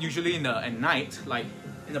do it usually at night, like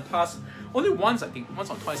in the past, only once I think, once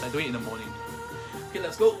or twice I do it in the morning. Okay,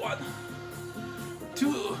 let's go. 1,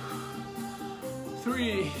 2,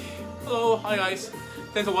 3, Hello, hi guys.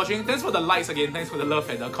 Thanks for watching. Thanks for the likes again. Thanks for the love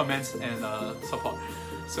and the comments and support.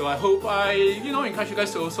 So I hope I, encourage you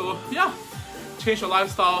guys to also, change your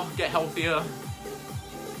lifestyle, get healthier.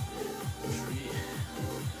 3,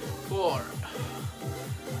 4, 5,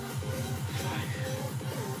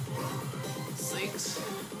 6,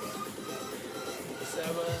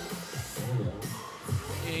 7,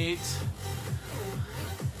 8,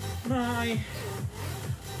 9,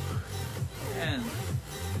 10,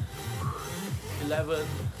 11,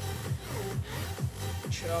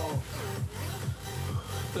 12,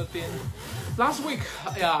 13. Last week,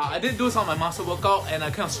 I did do some of my muscle workout and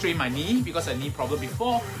I kind of strained my knee because I had knee problem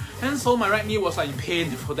before, and so my right knee was in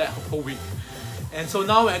pain for that whole week. And so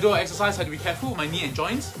now when I do exercise, I have to be careful with my knee and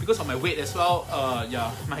joints because of my weight as well.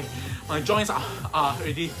 My joints are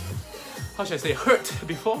already, how should I say, hurt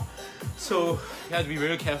before. So you have to be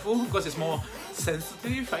very careful because it's more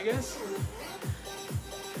sensitive, I guess.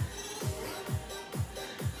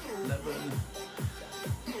 11,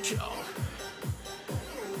 12,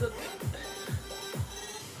 13,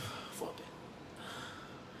 14,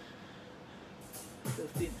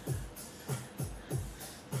 15,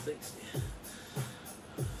 16,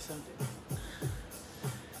 17,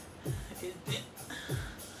 18,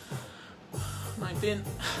 19.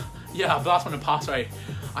 Yeah, blast from the past, right?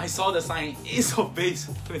 I saw the sign, ace of base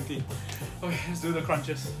 20. Okay, let's do the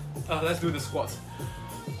crunches. Let's do the squats.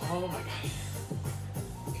 Oh my god.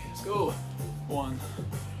 Okay, let's go. 1,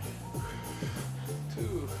 2, 3,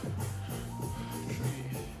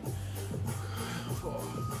 4,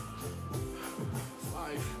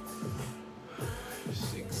 5,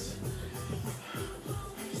 6,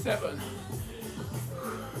 7,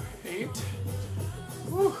 8,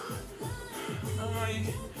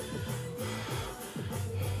 9,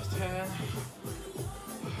 10,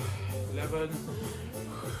 11,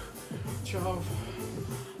 12,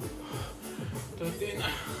 13,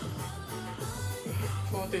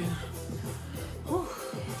 14,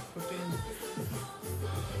 15,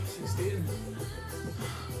 16,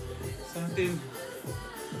 17,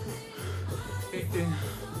 18,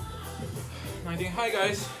 19. Hi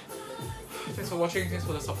guys, thanks for watching, thanks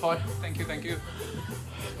for the support. Thank you.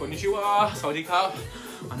 Konnichiwa, サワディーカ、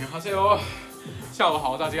안녕하세요, 下午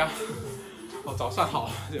好大家，早上好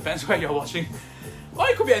depends where you're watching. Or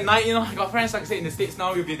it could be at night, I got friends like I say in the States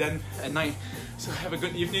now, you'll be then at night. So have a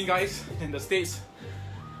good evening guys in the States.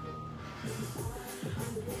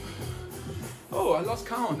 Oh, I lost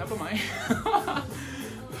count, never mind.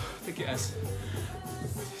 Take it as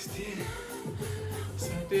 16,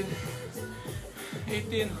 17,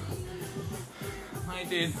 18,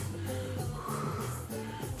 19,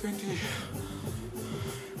 20,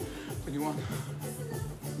 21,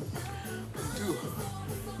 22.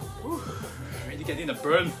 Already getting the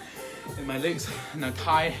burn in my legs and the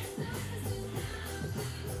thigh.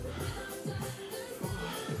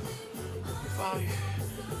 5,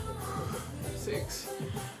 6,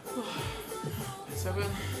 7,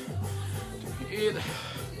 8,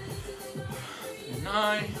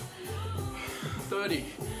 9, 30.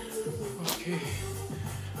 Okay. I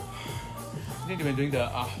think they've been doing the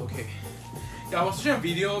okay. Yeah, I was watching a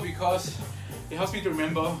video because it helps me to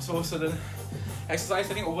remember certain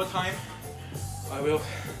exercise. I think over time I will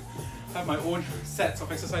have my own sets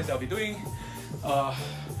of exercise that I'll be doing.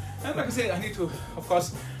 And like I said, I need to, of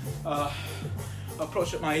course,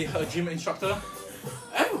 approach my gym instructor.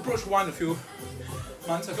 I have approached one a few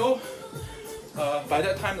months ago. By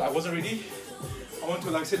that time, I wasn't ready. I want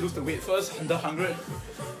to, like I said, lose the weight first, under 100.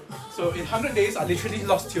 So in 100 days, I literally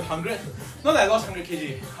lost to 100. Not that I lost 100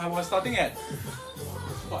 kg. I was starting at,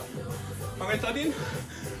 what, 113?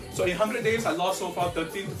 So in 100 days, I lost so far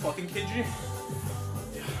 13 to 14 kg.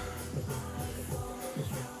 Yeah.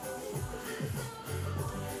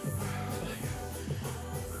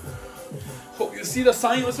 Hope you see the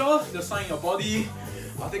sign as well, the sign in your body.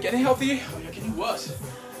 Are they getting healthy or you're getting worse?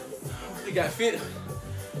 Hope you get fit.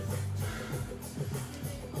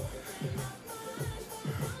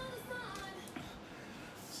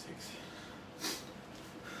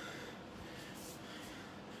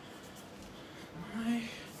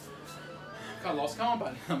 I lost count,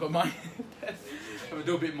 but never mind. I will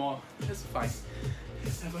do a bit more. That's fine.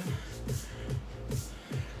 7,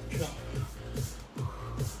 12,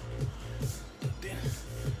 13,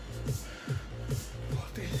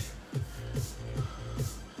 14,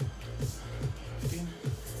 15,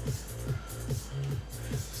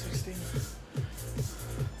 16,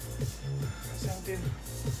 17,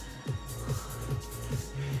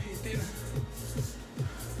 18,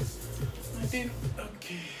 19.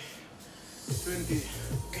 Okay. 20.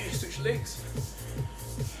 Okay, switch legs.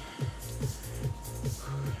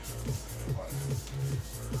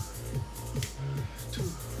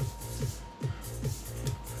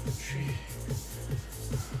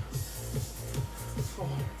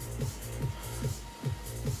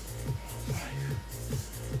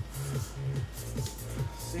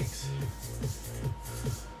 6,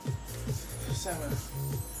 7,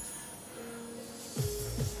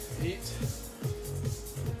 8,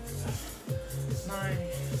 9,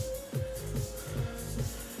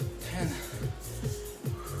 10,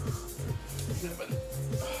 11.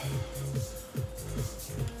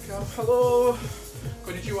 Hello,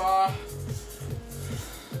 konnichiwa,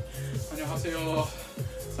 안녕하세요,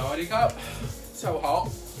 사와디캅, 下午好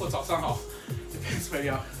或早上好 depends where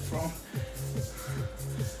you are from.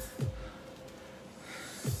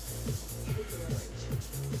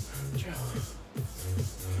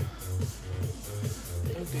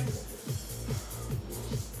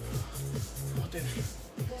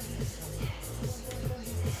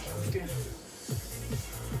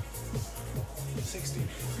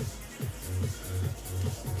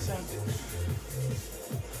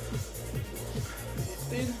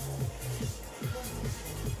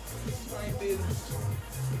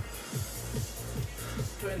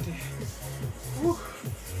 Woo.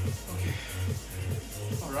 Okay.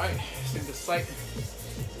 Alright, stand aside.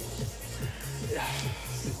 Yeah,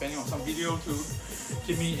 depending on some video to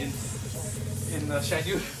keep me in the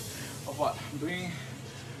schedule of what I'm doing.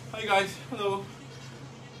 Hi guys, hello.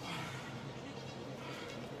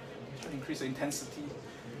 Try to increase the intensity.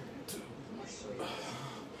 2,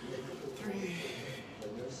 3,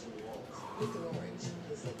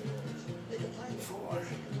 4,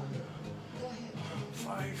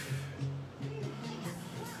 5,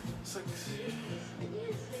 6,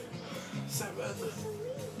 7,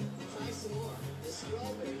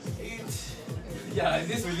 8. Yeah,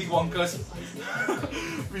 this really bonkers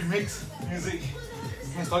remix music.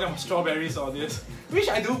 It's talking about strawberries or this, which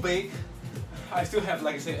I do bake. I still have,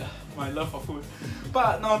 like I said, my love for food.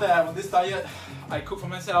 But now that I'm on this diet, I cook for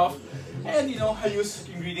myself, and you know, I use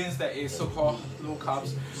ingredients that is so-called low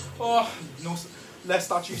carbs or no less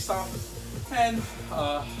starchy stuff, and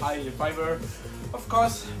high in fiber. Of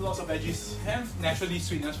course, lots of veggies and naturally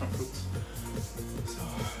sweetness from fruits. So,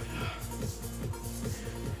 yeah.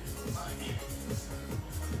 9,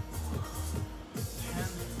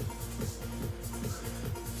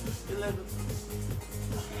 10, 11,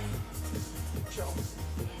 12,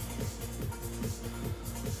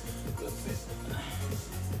 13,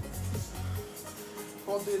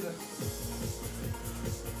 14,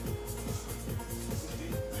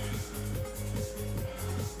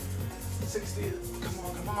 16, come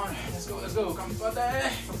on, let's go, come buddy,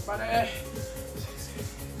 16,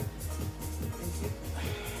 18, 19,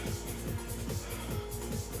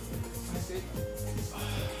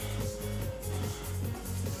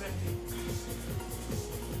 20,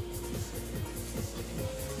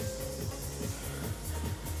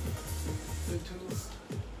 22,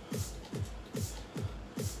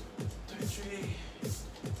 23,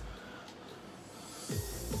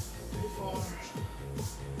 24,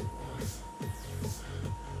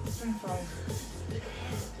 25,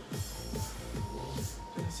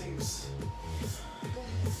 26,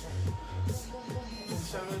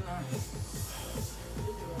 27,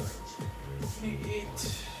 28,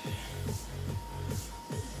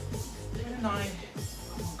 29,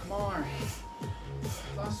 come on,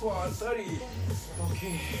 last one, 30,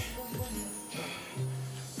 okay.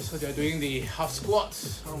 So they're doing the half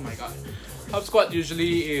squats. Oh my god. Half squat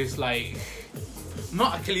usually is like,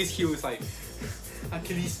 not Achilles heel, it's like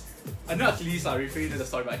Achilles, I know Achilles are referring to the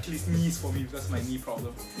story, but Achilles knees for me because of my knee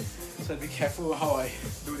problem. So be careful how I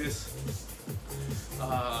do this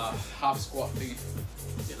half squat thing.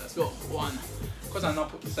 Okay, let's go. 1. Because I'm not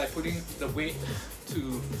putting the weight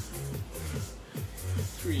to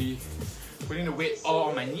 3. Putting the weight all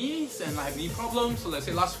on my knees, and I have knee problems. So let's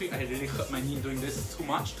say last week I really hurt my knee doing this too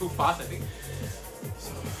much, too fast I think.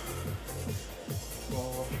 So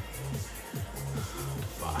 4,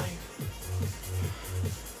 5,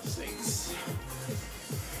 6,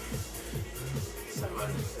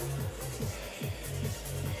 7,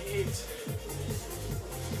 8,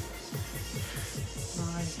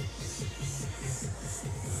 9,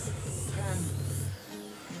 10,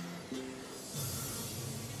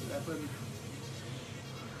 11,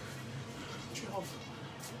 12,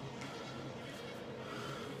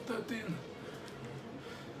 13,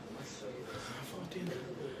 14,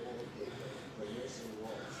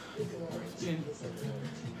 15,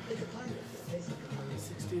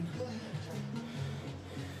 16,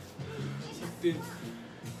 17, 18,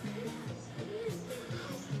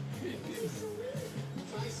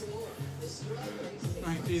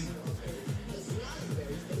 19,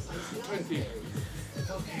 20.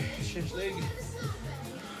 Okay, change leg. 1,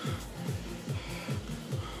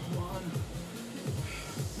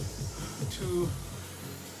 2,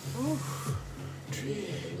 3.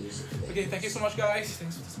 Okay, thank you so much, guys.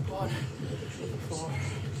 Thanks for the support. 4,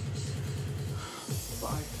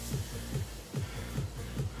 5,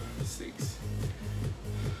 6,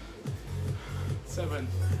 7,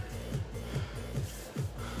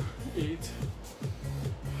 8,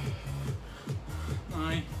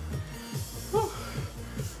 9,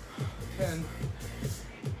 10,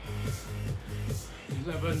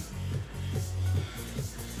 11,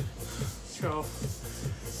 12,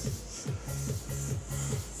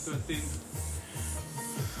 13,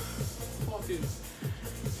 14,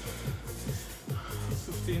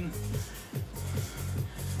 15,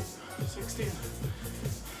 16,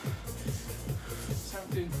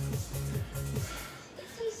 17,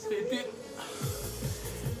 18,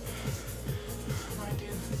 19,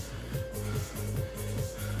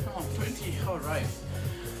 20. All right.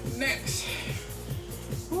 Next.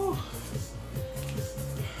 Whew.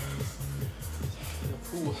 The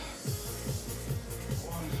pool.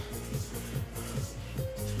 1,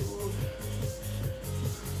 2,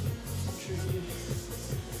 3,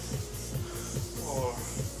 4,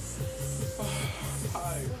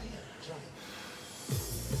 5,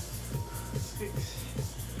 6,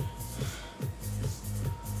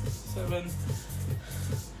 7,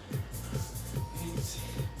 8,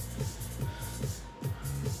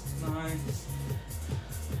 9,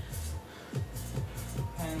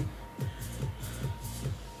 10,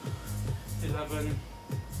 11,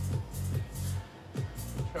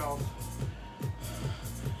 12,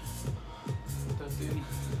 13,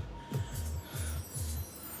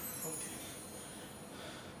 14,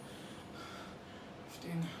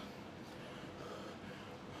 15,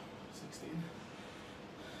 16,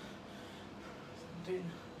 17,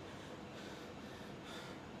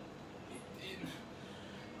 18.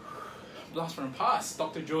 Blast from the past,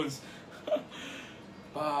 Dr. Jones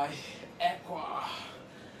by Aqua.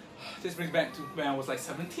 This brings back to when I was like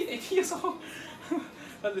 17, 18 years old.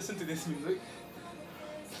 I listened to this music.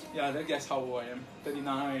 Yeah, guess how old I am.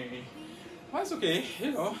 39. Well, it's okay,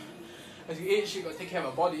 you know. As you age, you gotta take care of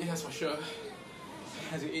your body, that's for sure.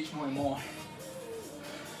 As you age more and more.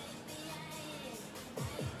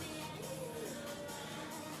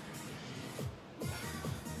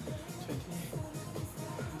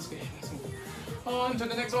 On to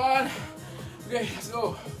the next one. Okay, let's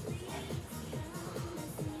go.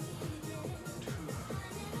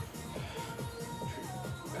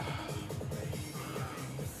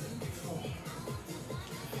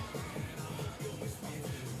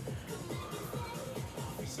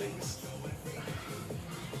 6,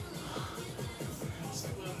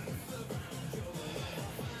 7,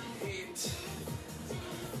 8,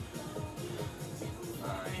 9,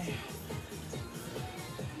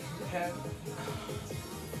 10,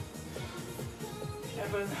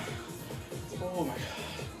 11. Oh my god.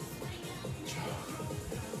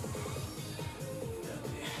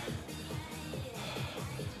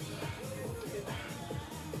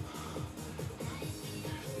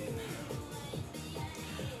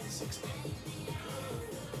 16.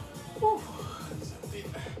 Woo. 17.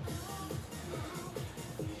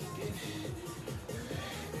 18.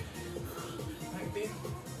 19.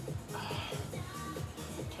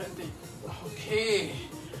 20. Okay.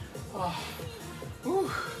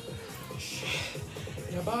 Shit.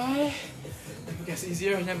 Yeah, bye. Never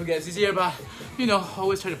gets easier, but you know,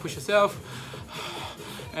 always try to push yourself.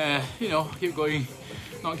 You know, keep going,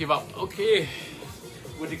 not give up. Okay.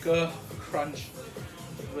 Vertical crunch.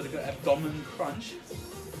 Vertical abdomen crunch.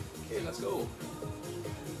 Okay, let's go.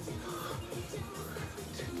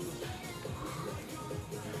 2,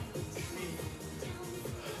 3,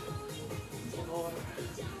 4,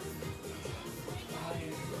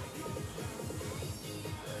 5,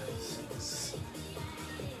 6,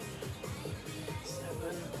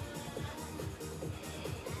 7,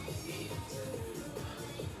 8,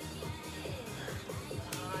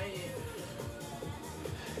 9,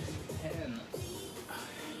 10.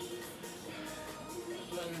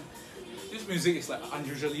 This music is like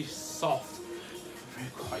unusually soft, very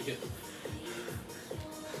quiet.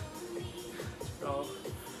 12,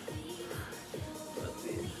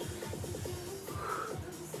 13,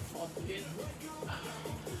 14,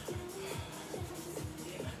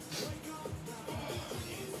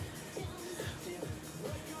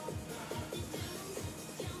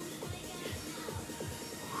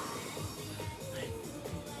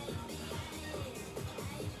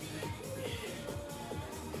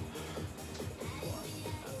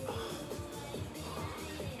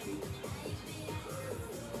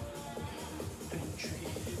 23,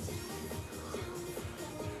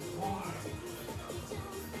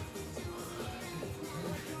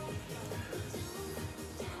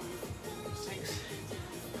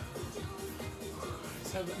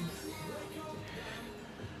 7,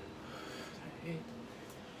 8,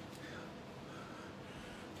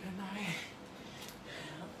 9.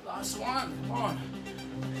 Last one. Come on.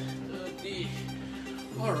 30.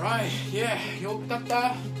 All right. Yeah. Yo,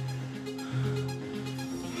 tata.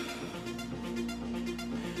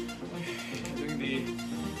 Doing the.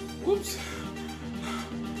 Whoops.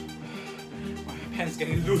 My hand's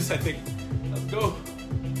getting loose, I think. Let's go.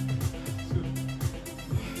 2,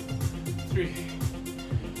 3,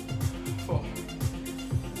 4,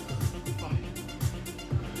 5,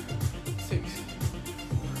 6,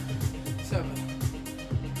 7,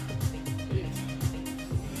 8,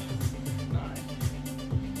 9,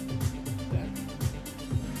 10,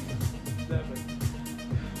 11,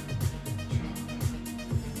 12,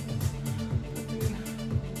 13,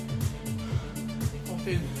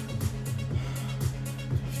 14,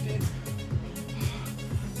 15,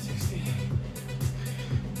 16,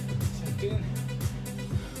 17,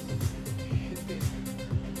 18,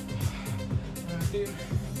 19,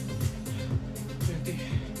 20,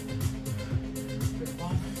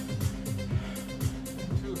 21,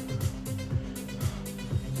 22,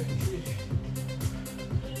 23,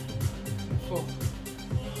 24,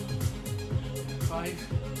 25,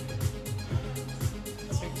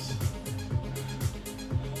 26,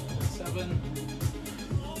 27,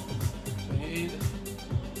 28,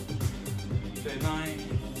 29,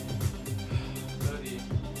 30,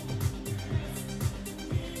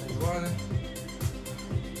 31,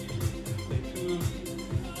 32,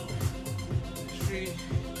 33,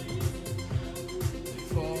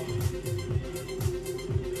 34,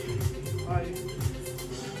 35,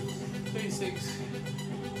 36,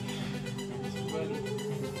 37,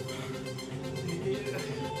 38,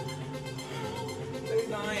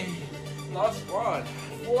 39, last one,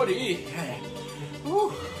 40.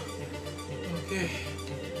 Woo. Okay,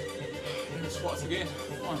 and the squats again.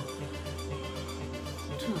 1,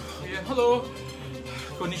 2, again. Hello,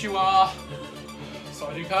 konnichiwa,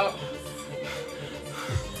 sawadee-krap,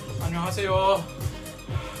 안녕하세요,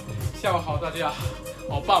下午好大家，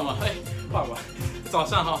傍晚，傍晚，早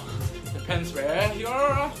上好 ，depends where you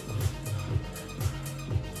are.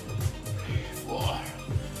 4,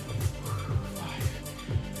 5,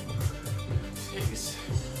 6,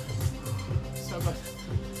 7,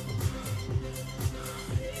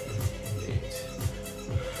 8.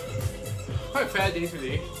 Quite a fair day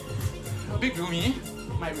today. A bit gloomy,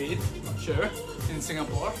 might rain, not sure, in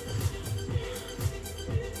Singapore.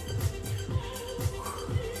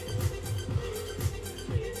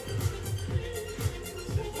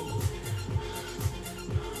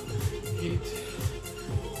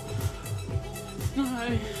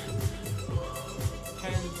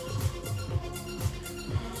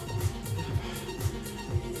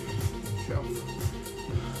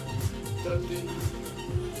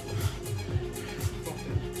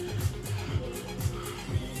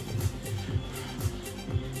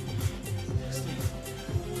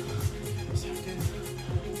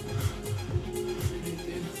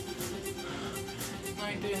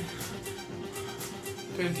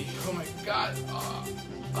 Oh my god.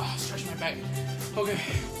 Stretch my back. Okay.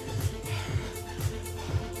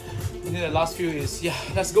 And then the last few is, yeah,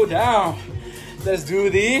 let's go down. Let's do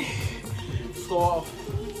the floor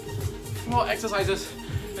exercises.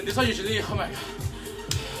 And this one usually, oh my god,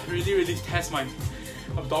 really test my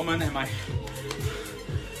abdomen and my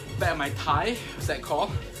back, my thigh. What's that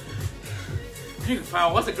called? You can find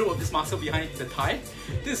out what's the group of this muscle behind the thigh.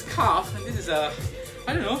 This is calf, and this is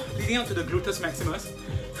I don't know, leading up to the gluteus maximus,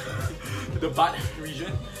 to the butt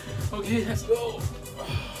region. Okay, let's go.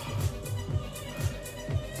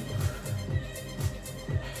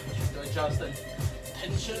 To adjust the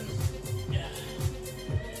tension. Yeah.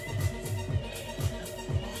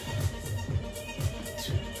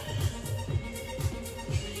 2,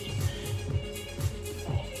 3,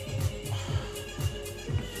 4,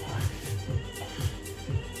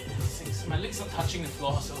 5, 6. My legs are touching the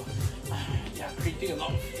floor, so yeah, creating a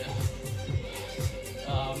lot of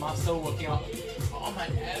muscle working out on my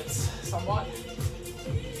abs somewhat.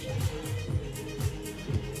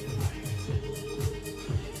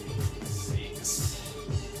 6,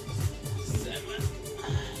 7,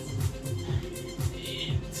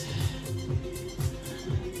 8,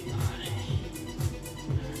 9,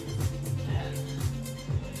 10,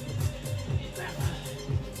 11,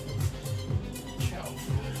 12,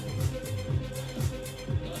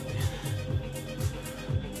 13,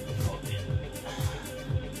 14,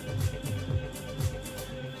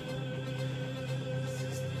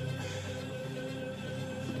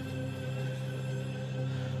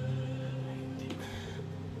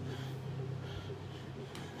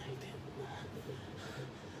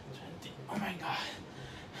 Oh my god.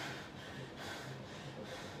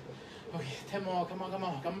 Okay, 10 more. Come on, come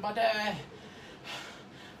on. Ganbare.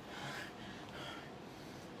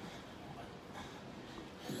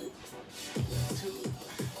 2.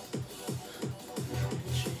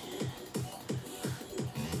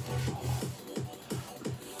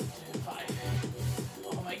 5.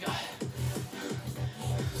 Oh my god.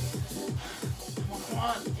 Come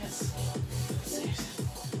on, yes. 6.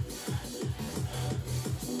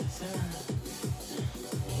 7.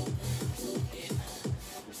 8.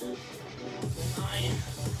 9.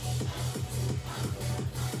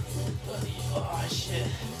 30. Oh shit.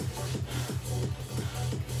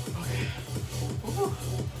 Okay. Woo.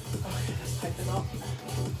 Okay, let's tighten up. 2,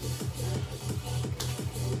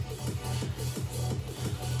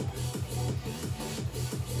 3,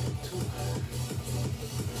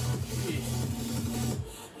 4,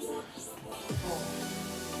 5,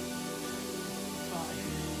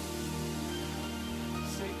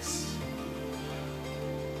 6,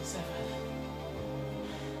 7, 8,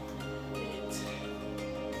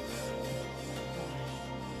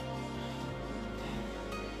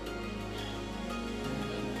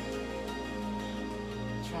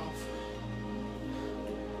 12,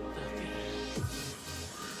 13,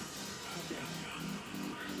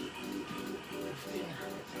 15,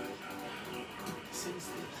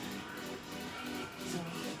 16,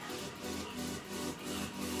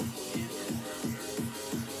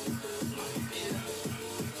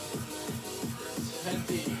 17,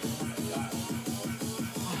 20. Oh my god.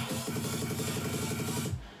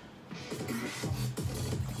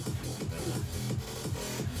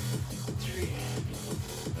 3,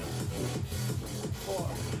 4,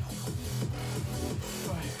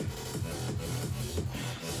 5, 6,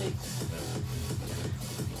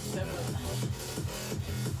 7,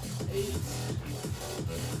 8, 9,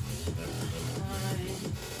 10,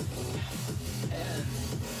 11, 12,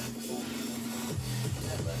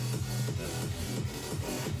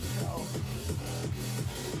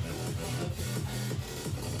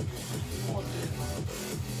 14,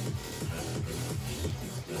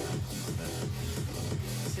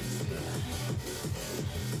 16, 17,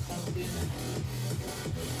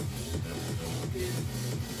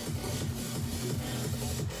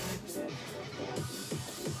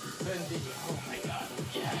 20. Oh my god,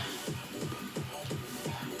 yeah.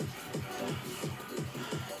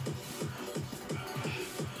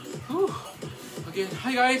 Whew. Again,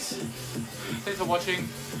 hi guys. Thanks for watching.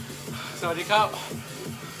 Sawadee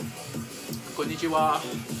Konnichiwa.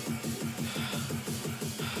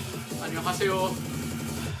 안녕하세요.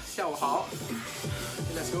 下午好.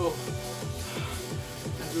 Okay, let's go.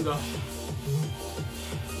 Let's do the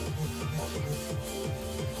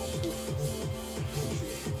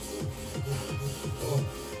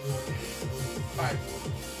 5,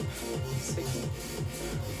 6,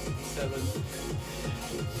 7,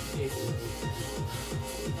 8,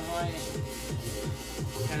 9,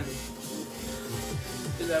 10,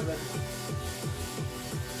 11,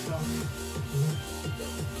 12,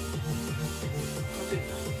 14,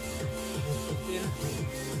 15,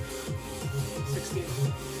 16,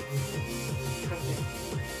 17,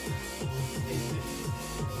 18,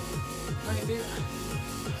 19,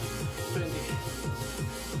 20,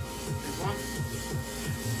 21,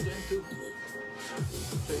 22,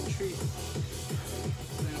 23,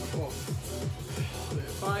 24,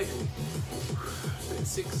 25,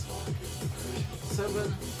 26,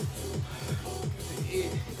 7,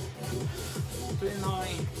 28, 29,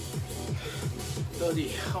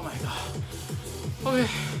 30. Oh my god. Okay.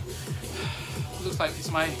 Looks like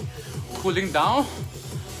it's my cooling down.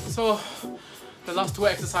 So the last 2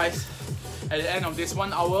 exercises at the end of this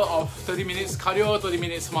 1 hour of 30 minutes cardio, 30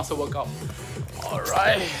 minutes muscle workout.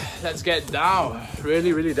 Alright, let's get down.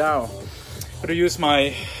 Really down. Gotta use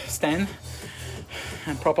my stand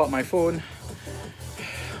and prop up my phone.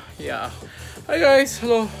 Yeah. Hi guys,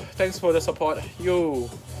 hello. Thanks for the support. Yo.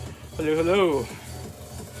 Hello.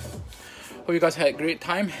 Hope you guys had a great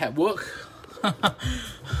time at work.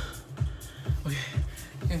 Okay,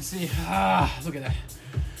 you can see, look at that.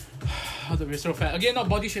 The visceral fat. Again, not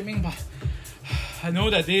body shaming, but I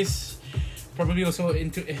know that this probably also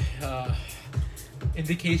into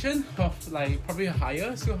indication of like probably a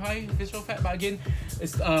still high visceral fat, but again,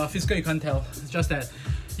 it's physical, you can't tell. It's just that,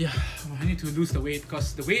 yeah, I need to lose the weight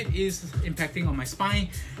because the weight is impacting on my spine,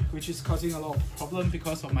 which is causing a lot of problem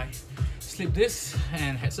because of my slip disc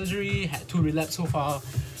and had surgery, had 2 relapse so far,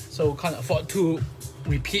 so can't afford to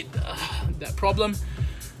repeat that problem.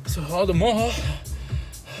 So all the more,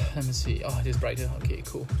 let me see. Oh, this is brighter. Okay,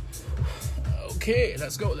 cool. Okay,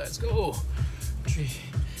 let's go. 3,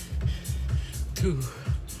 2,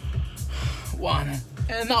 1,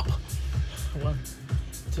 and up. 1,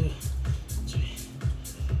 2, 3,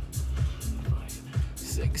 5,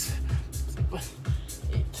 6, 7,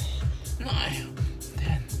 8, 9,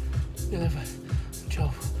 10, 11,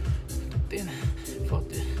 12, 13,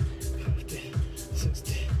 14, 15,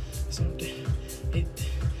 16, 17, 18,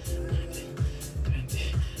 19,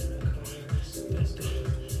 20,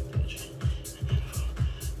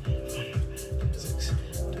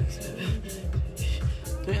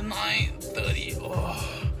 29, 30.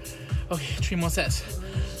 Oh. Okay, 3 more sets.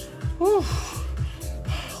 Whew.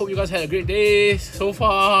 Hope you guys had a great day so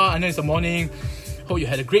far. I know it's the morning. Hope you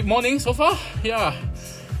had a great morning so far. Yeah.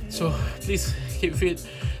 So please keep fit.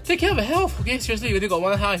 Take care of your health. Okay, seriously, you only got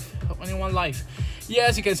only one life.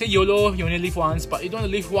 Yes, you can say YOLO, you only live once, but you don't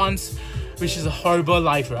live once, which is a horrible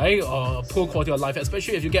life, right? Or a poor quality of life,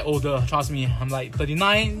 especially if you get older. Trust me, I'm like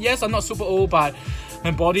 39. Yes, I'm not super old, but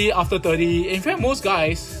my body after 30, in fact, most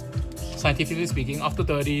guys, scientifically speaking, after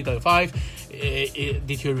 30, 35, it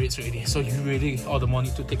deteriorates already. So you really all the more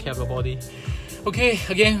need to take care of your body. Okay,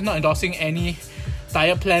 again, not endorsing any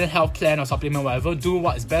diet plan, health plan, or supplement, whatever. Do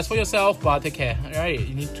what is best for yourself, but take care. Alright,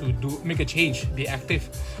 you need to make a change, be active.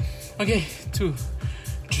 Okay, 2,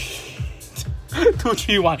 3, 2,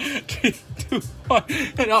 3, 1, 3, 2, 1,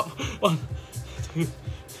 and up. 1, 2,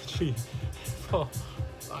 3, 4,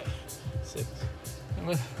 5, 6,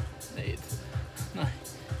 7, 8, 9,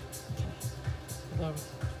 11,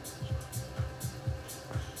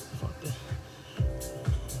 14,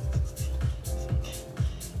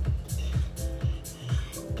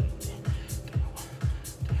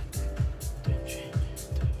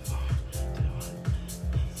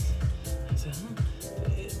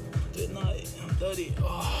 30.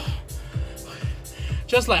 Oh.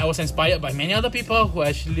 Just like I was inspired by many other people who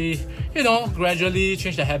actually, gradually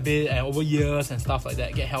change their habit and over years and stuff like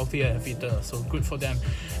that, get healthier and fitter. So good for them.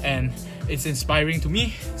 And it's inspiring to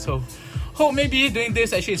me. So hope maybe doing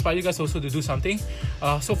this actually inspire you guys also to do something.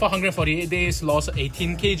 So far 148 days, lost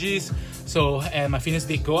 18 kgs. So, and my fitness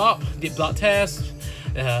did go up, did blood tests.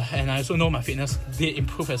 And I also know my fitness did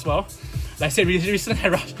improve as well. Like I said, recently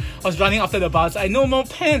I was running after the bus. I no more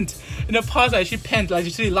pant. In the past, I actually pant, like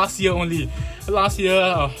literally last year only. Last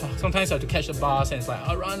year, sometimes I had to catch the bus and it's like,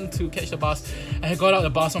 I run to catch the bus. I got out the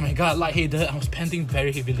bus, oh my god, lightheaded. I was panting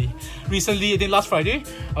very heavily. Recently, I think last Friday,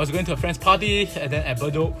 I was going to a friend's party and then at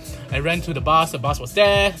Bedok, I ran to the bus was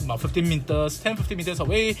there, about 15 meters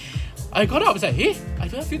away. I got up, I was like, hey, I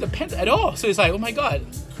don't feel the pant at all. So it's like, oh my god,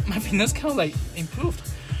 my fitness kind of like improved.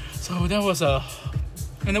 So that was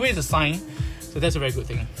in a way, it's a sign. So that's a very good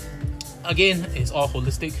thing. Again, it's all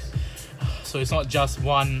holistic. So it's not just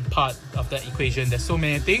one part of that equation. There's so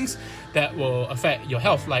many things that will affect your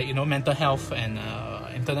health, like mental health and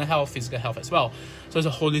internal health, physical health as well. So it's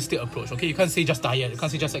a holistic approach. Okay, you can't say just diet, you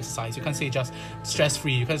can't say just exercise, you can't say just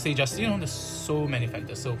stress-free, you can't say just there's so many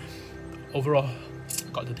factors. So overall,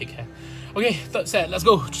 got to take care. Okay, third set. Let's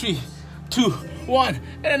go. 3, 2, 1,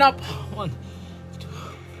 and then up. 1, 2,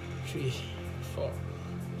 3, 4,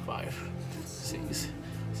 5, 6,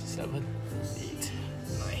 7, 8,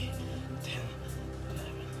 9, 10, 11,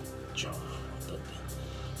 12, 13,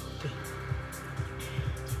 14,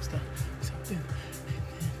 16, 17,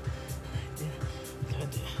 18, 19,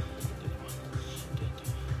 20, 21,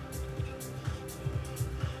 22,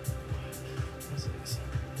 26,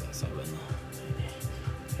 27,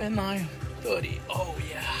 28, and 9, 30. Oh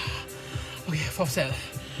yeah. Okay, fourth set.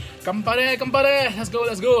 Ganbare.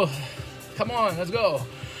 Let's go. Come on, let's go.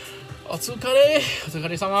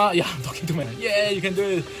 Otsukare-sama. Yeah, I'm talking to man. Yeah, you can do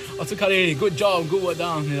it. Otsukare, good job, good work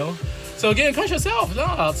done, So again, encourage yourself.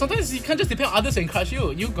 Sometimes you can't just depend on others to encourage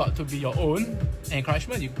you. You got to be your own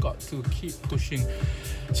encouragement. You got to keep pushing.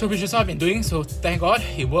 So which is what I've been doing. So thank God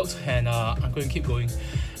it works, and I'm going to keep going.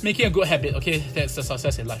 Making a good habit, okay, that's the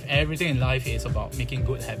success in life. Everything in life is about making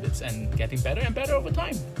good habits and getting better and better over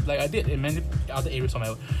time. Like I did in many other areas of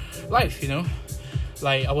my life,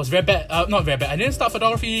 Like I was very bad, not very bad. I didn't start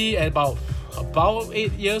photography at about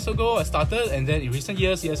 8 years ago. I started, and then in recent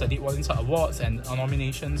years, I did volunteer awards and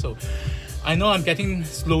nominations. So I know I'm getting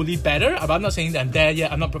slowly better, but I'm not saying that I'm there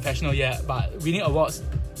yet. I'm not professional yet, but winning awards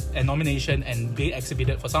and nomination and being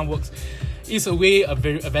exhibited for some works is a way, a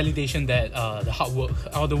validation that the hard work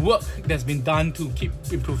or the work that's been done to keep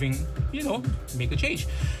improving, make a change.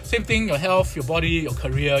 Same thing, your health, your body, your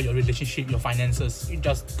career, your relationship, your finances. You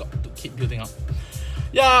just got to keep building up.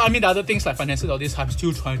 Yeah, I mean the other things like finances, all this, I'm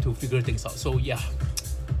still trying to figure things out. So yeah,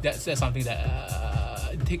 that's something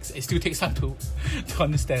that it still takes time to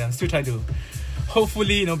understand. I'm still trying to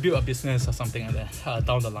hopefully build a business or something like that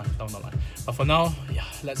down the line. But for now, yeah,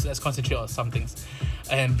 let's concentrate on some things.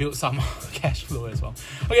 and build some cash flow as well.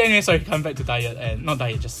 Okay, anyway, sorry, coming back to diet and not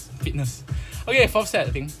diet, just fitness. Okay, 4th set,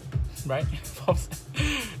 I think, right? 4th set.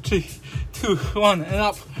 3, 2, 1, and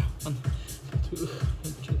up. 1, 2, 3,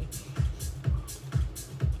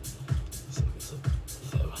 6,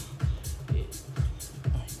 7, 8,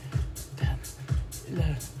 9, 10,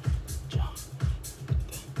 11, 12,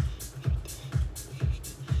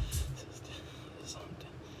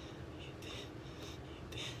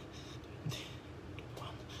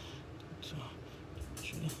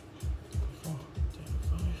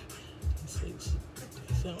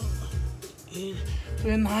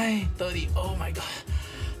 29, 30. Oh my god.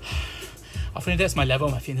 I think that's my level,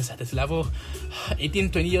 my fitness at this level. 18,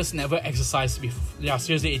 20 years, never exercised before. Yeah,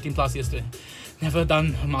 seriously, 18 plus years, never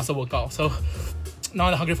done a muscle workout. So now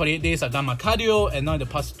in the 148 days, I've done my cardio, and now in the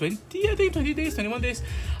past 20 days, 21 days,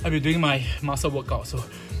 I've been doing my muscle workout. So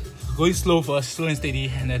going slow first, slow and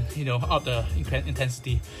steady, and then, you know, up the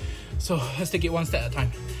intensity. So let's take it one step at a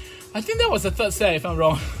time. I think that was the 3rd set, if I'm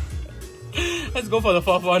wrong. Let's go for the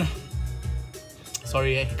 4th one.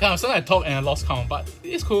 Sorry, kind of sounded like I talked and I lost count, but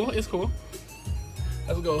it's cool, it's cool.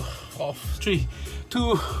 Let's go. 4, 3,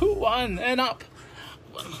 2, 1, and up.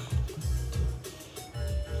 1,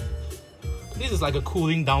 2. This is like a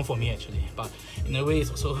cooling down for me actually, but in a way it's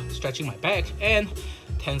also stretching my back and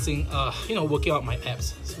tensing, you know, working out my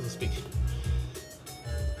abs, so to speak.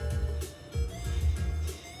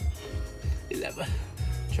 11,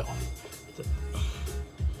 12.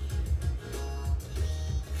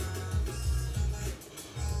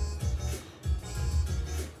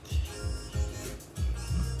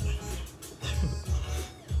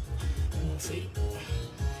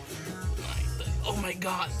 Oh my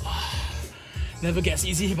god, never gets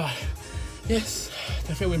easy, but yes,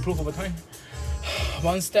 definitely will improve over time.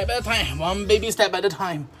 One step at a time, one baby step at a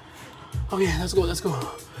time. Okay, let's go, let's go.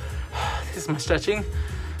 This is my stretching.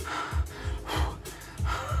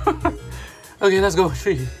 Okay, let's go.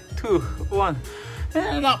 3, 2, 1,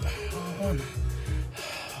 and up. 1.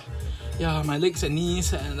 Yeah, my legs and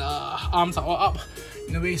knees and arms are all up.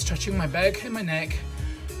 In a way, stretching my back and my neck.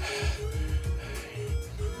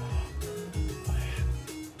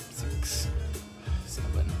 6,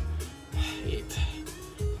 7, 8,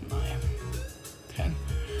 9, 10,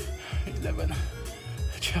 11,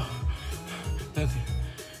 12, 13,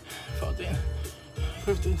 14,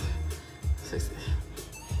 15, 16,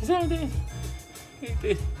 17,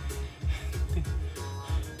 18, 19,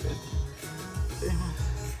 20, 21,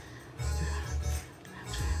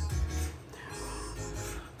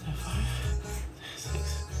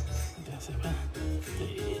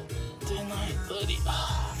 30.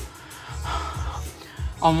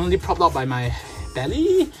 I'm only propped up by my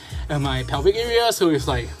belly and my pelvic area, so it's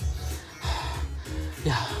like,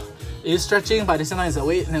 yeah, it's stretching, but at the same time it's a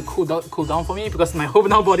weight and then cool down for me because my whole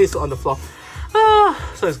now body is on the floor.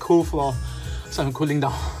 So it's cool floor, so I'm cooling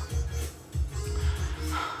down.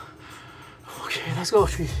 Okay, let's go.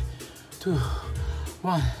 3, 2,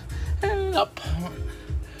 1, and up. 1,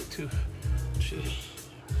 2, 3,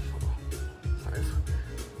 4, 5,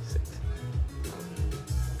 6, 7,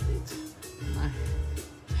 8, 9,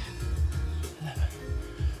 10, 11,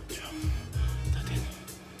 12, 13,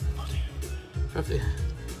 14, 15,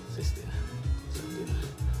 16, 17,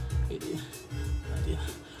 18, 19,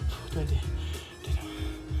 20, 21,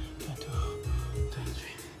 22,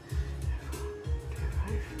 23,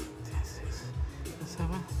 25, 26,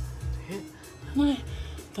 27, 28, 29,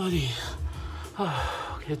 30.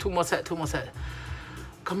 Okay, two more set.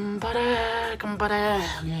 Ganbare.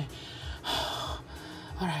 Okay.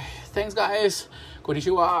 Alright, thanks guys.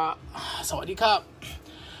 Konnichiwa. Sawadee-krap.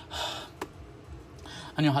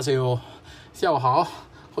 안녕하세요. 下午好.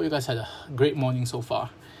 Hope you guys had a great morning so far.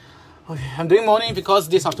 Okay, I'm doing morning because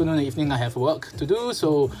this afternoon and evening I have work to do,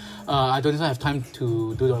 so I don't have time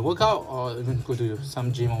to do the workout or even go to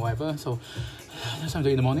some gym or whatever. So that's what I'm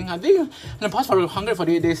doing in the morning. I think in the past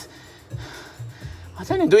 148 days, I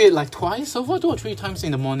tend to do it like twice, over 2 or 3 times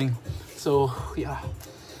in the morning. So yeah,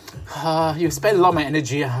 you spend a lot of my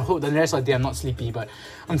energy. I hope the rest of the day I'm not sleepy, but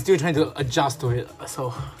I'm still trying to adjust to it.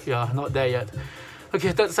 So yeah, not there yet.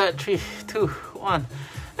 Okay, third set. 3, 2, 1,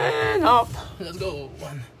 and up. Let's go.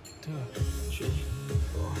 1, 2, 3,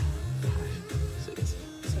 4, 5, 6,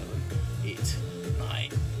 7, 8, 9,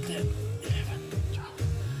 10, 11, 12.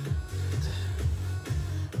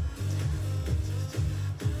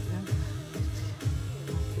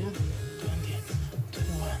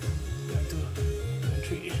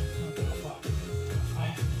 30.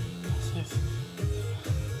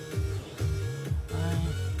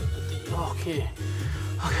 Okay,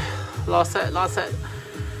 last set.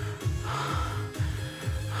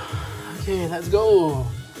 Okay, let's go.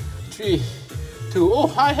 3, 2. Oh,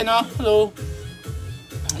 hi Hannah. Hello.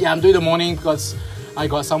 Yeah, I'm doing the morning because I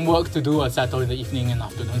got some work to do at settle in the evening and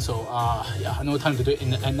afternoon. So yeah, no time to do it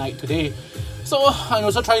at night today. So I'm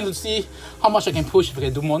also trying to see how much I can push if I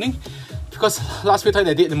can do morning. Because last few times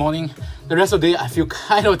I did the morning, the rest of the day I feel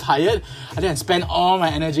kind of tired. I think I spend all my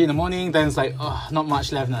energy in the morning, then it's like not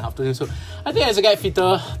much left in the afternoon. So I think as I get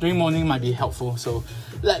fitter, doing morning might be helpful. So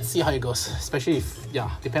let's see how it goes, especially if, yeah,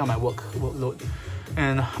 depend on my workload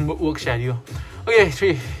and work schedule. Okay,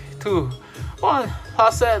 3, 2, 1,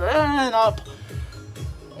 last set and up.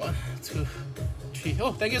 1, 2, 3.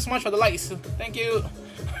 Oh, thank you so much for the likes. Thank you.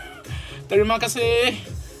 Terima kasih.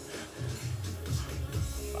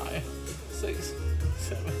 5, 6,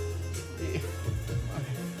 7, 8,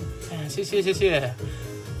 9. 謝謝謝謝，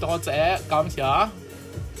多謝感謝。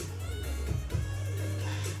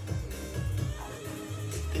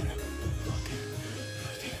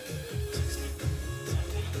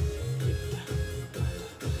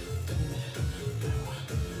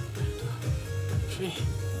3,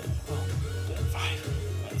 4,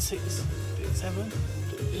 5, 6, 7,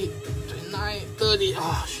 8, 29, 30.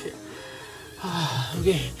 Oh shit.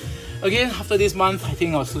 Okay. Again, after this month, I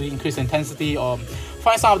think I'll slowly increase intensity or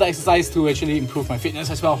find some of the exercise to actually improve my fitness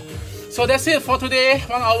as well. So that's it for today.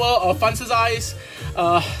 1 hour of FUN-xercise,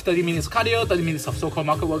 30 minutes cardio, 30 minutes of so-called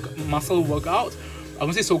muscle workout. I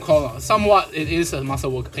won't say so-called, somewhat it is a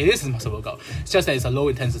muscle workout. It is a muscle workout. It's just that it's a low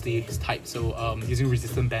intensity type, so using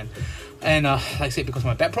resistant band. And like I said, because of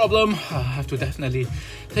my back problem, I have to definitely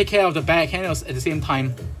take care of the back and at the same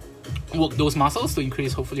time work those muscles to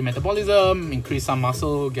increase hopefully metabolism, increase some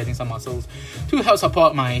muscle, getting some muscles to help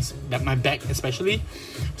support my back especially.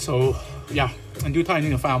 So yeah, in due time I need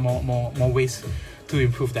to find out more ways to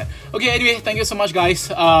improve that. Okay, anyway, thank you so much guys.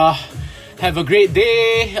 Have a great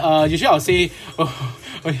day. Usually I'll say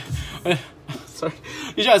sorry.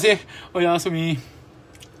 Usually I'll say oyasumi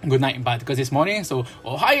good night, but because it's morning, so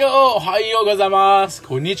Ohayo gozaimasu,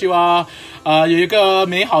 konnichiwa, 有一个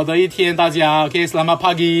美好的一天大家 okay, selamat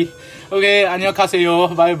pagi. Okay,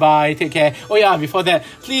 annyeonghaseyo, bye bye, take care. Oh yeah, before that,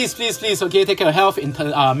 please, okay, take care of health,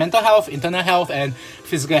 mental health, internal health, and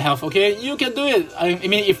physical health, okay? You can do it. I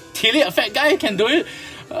mean, if Tilly, a fat guy, can do it,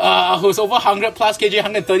 who's over 100 plus kg,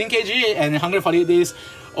 113 kg, and 148 days,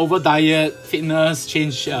 over diet, fitness,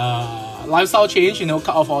 change, lifestyle change, you know,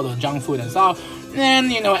 cut off all the junk food and stuff,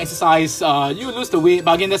 and, you know, exercise, you lose the weight,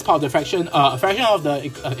 but again, that's part of the fraction of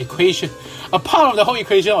the equation, a part of the whole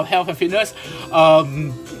equation of health and fitness.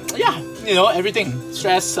 Yeah, you know, everything,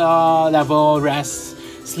 stress level, rest,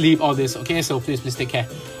 sleep, all this, okay? So please take care.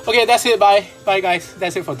 Okay, that's it. Bye guys,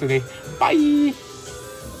 that's it for today. Bye.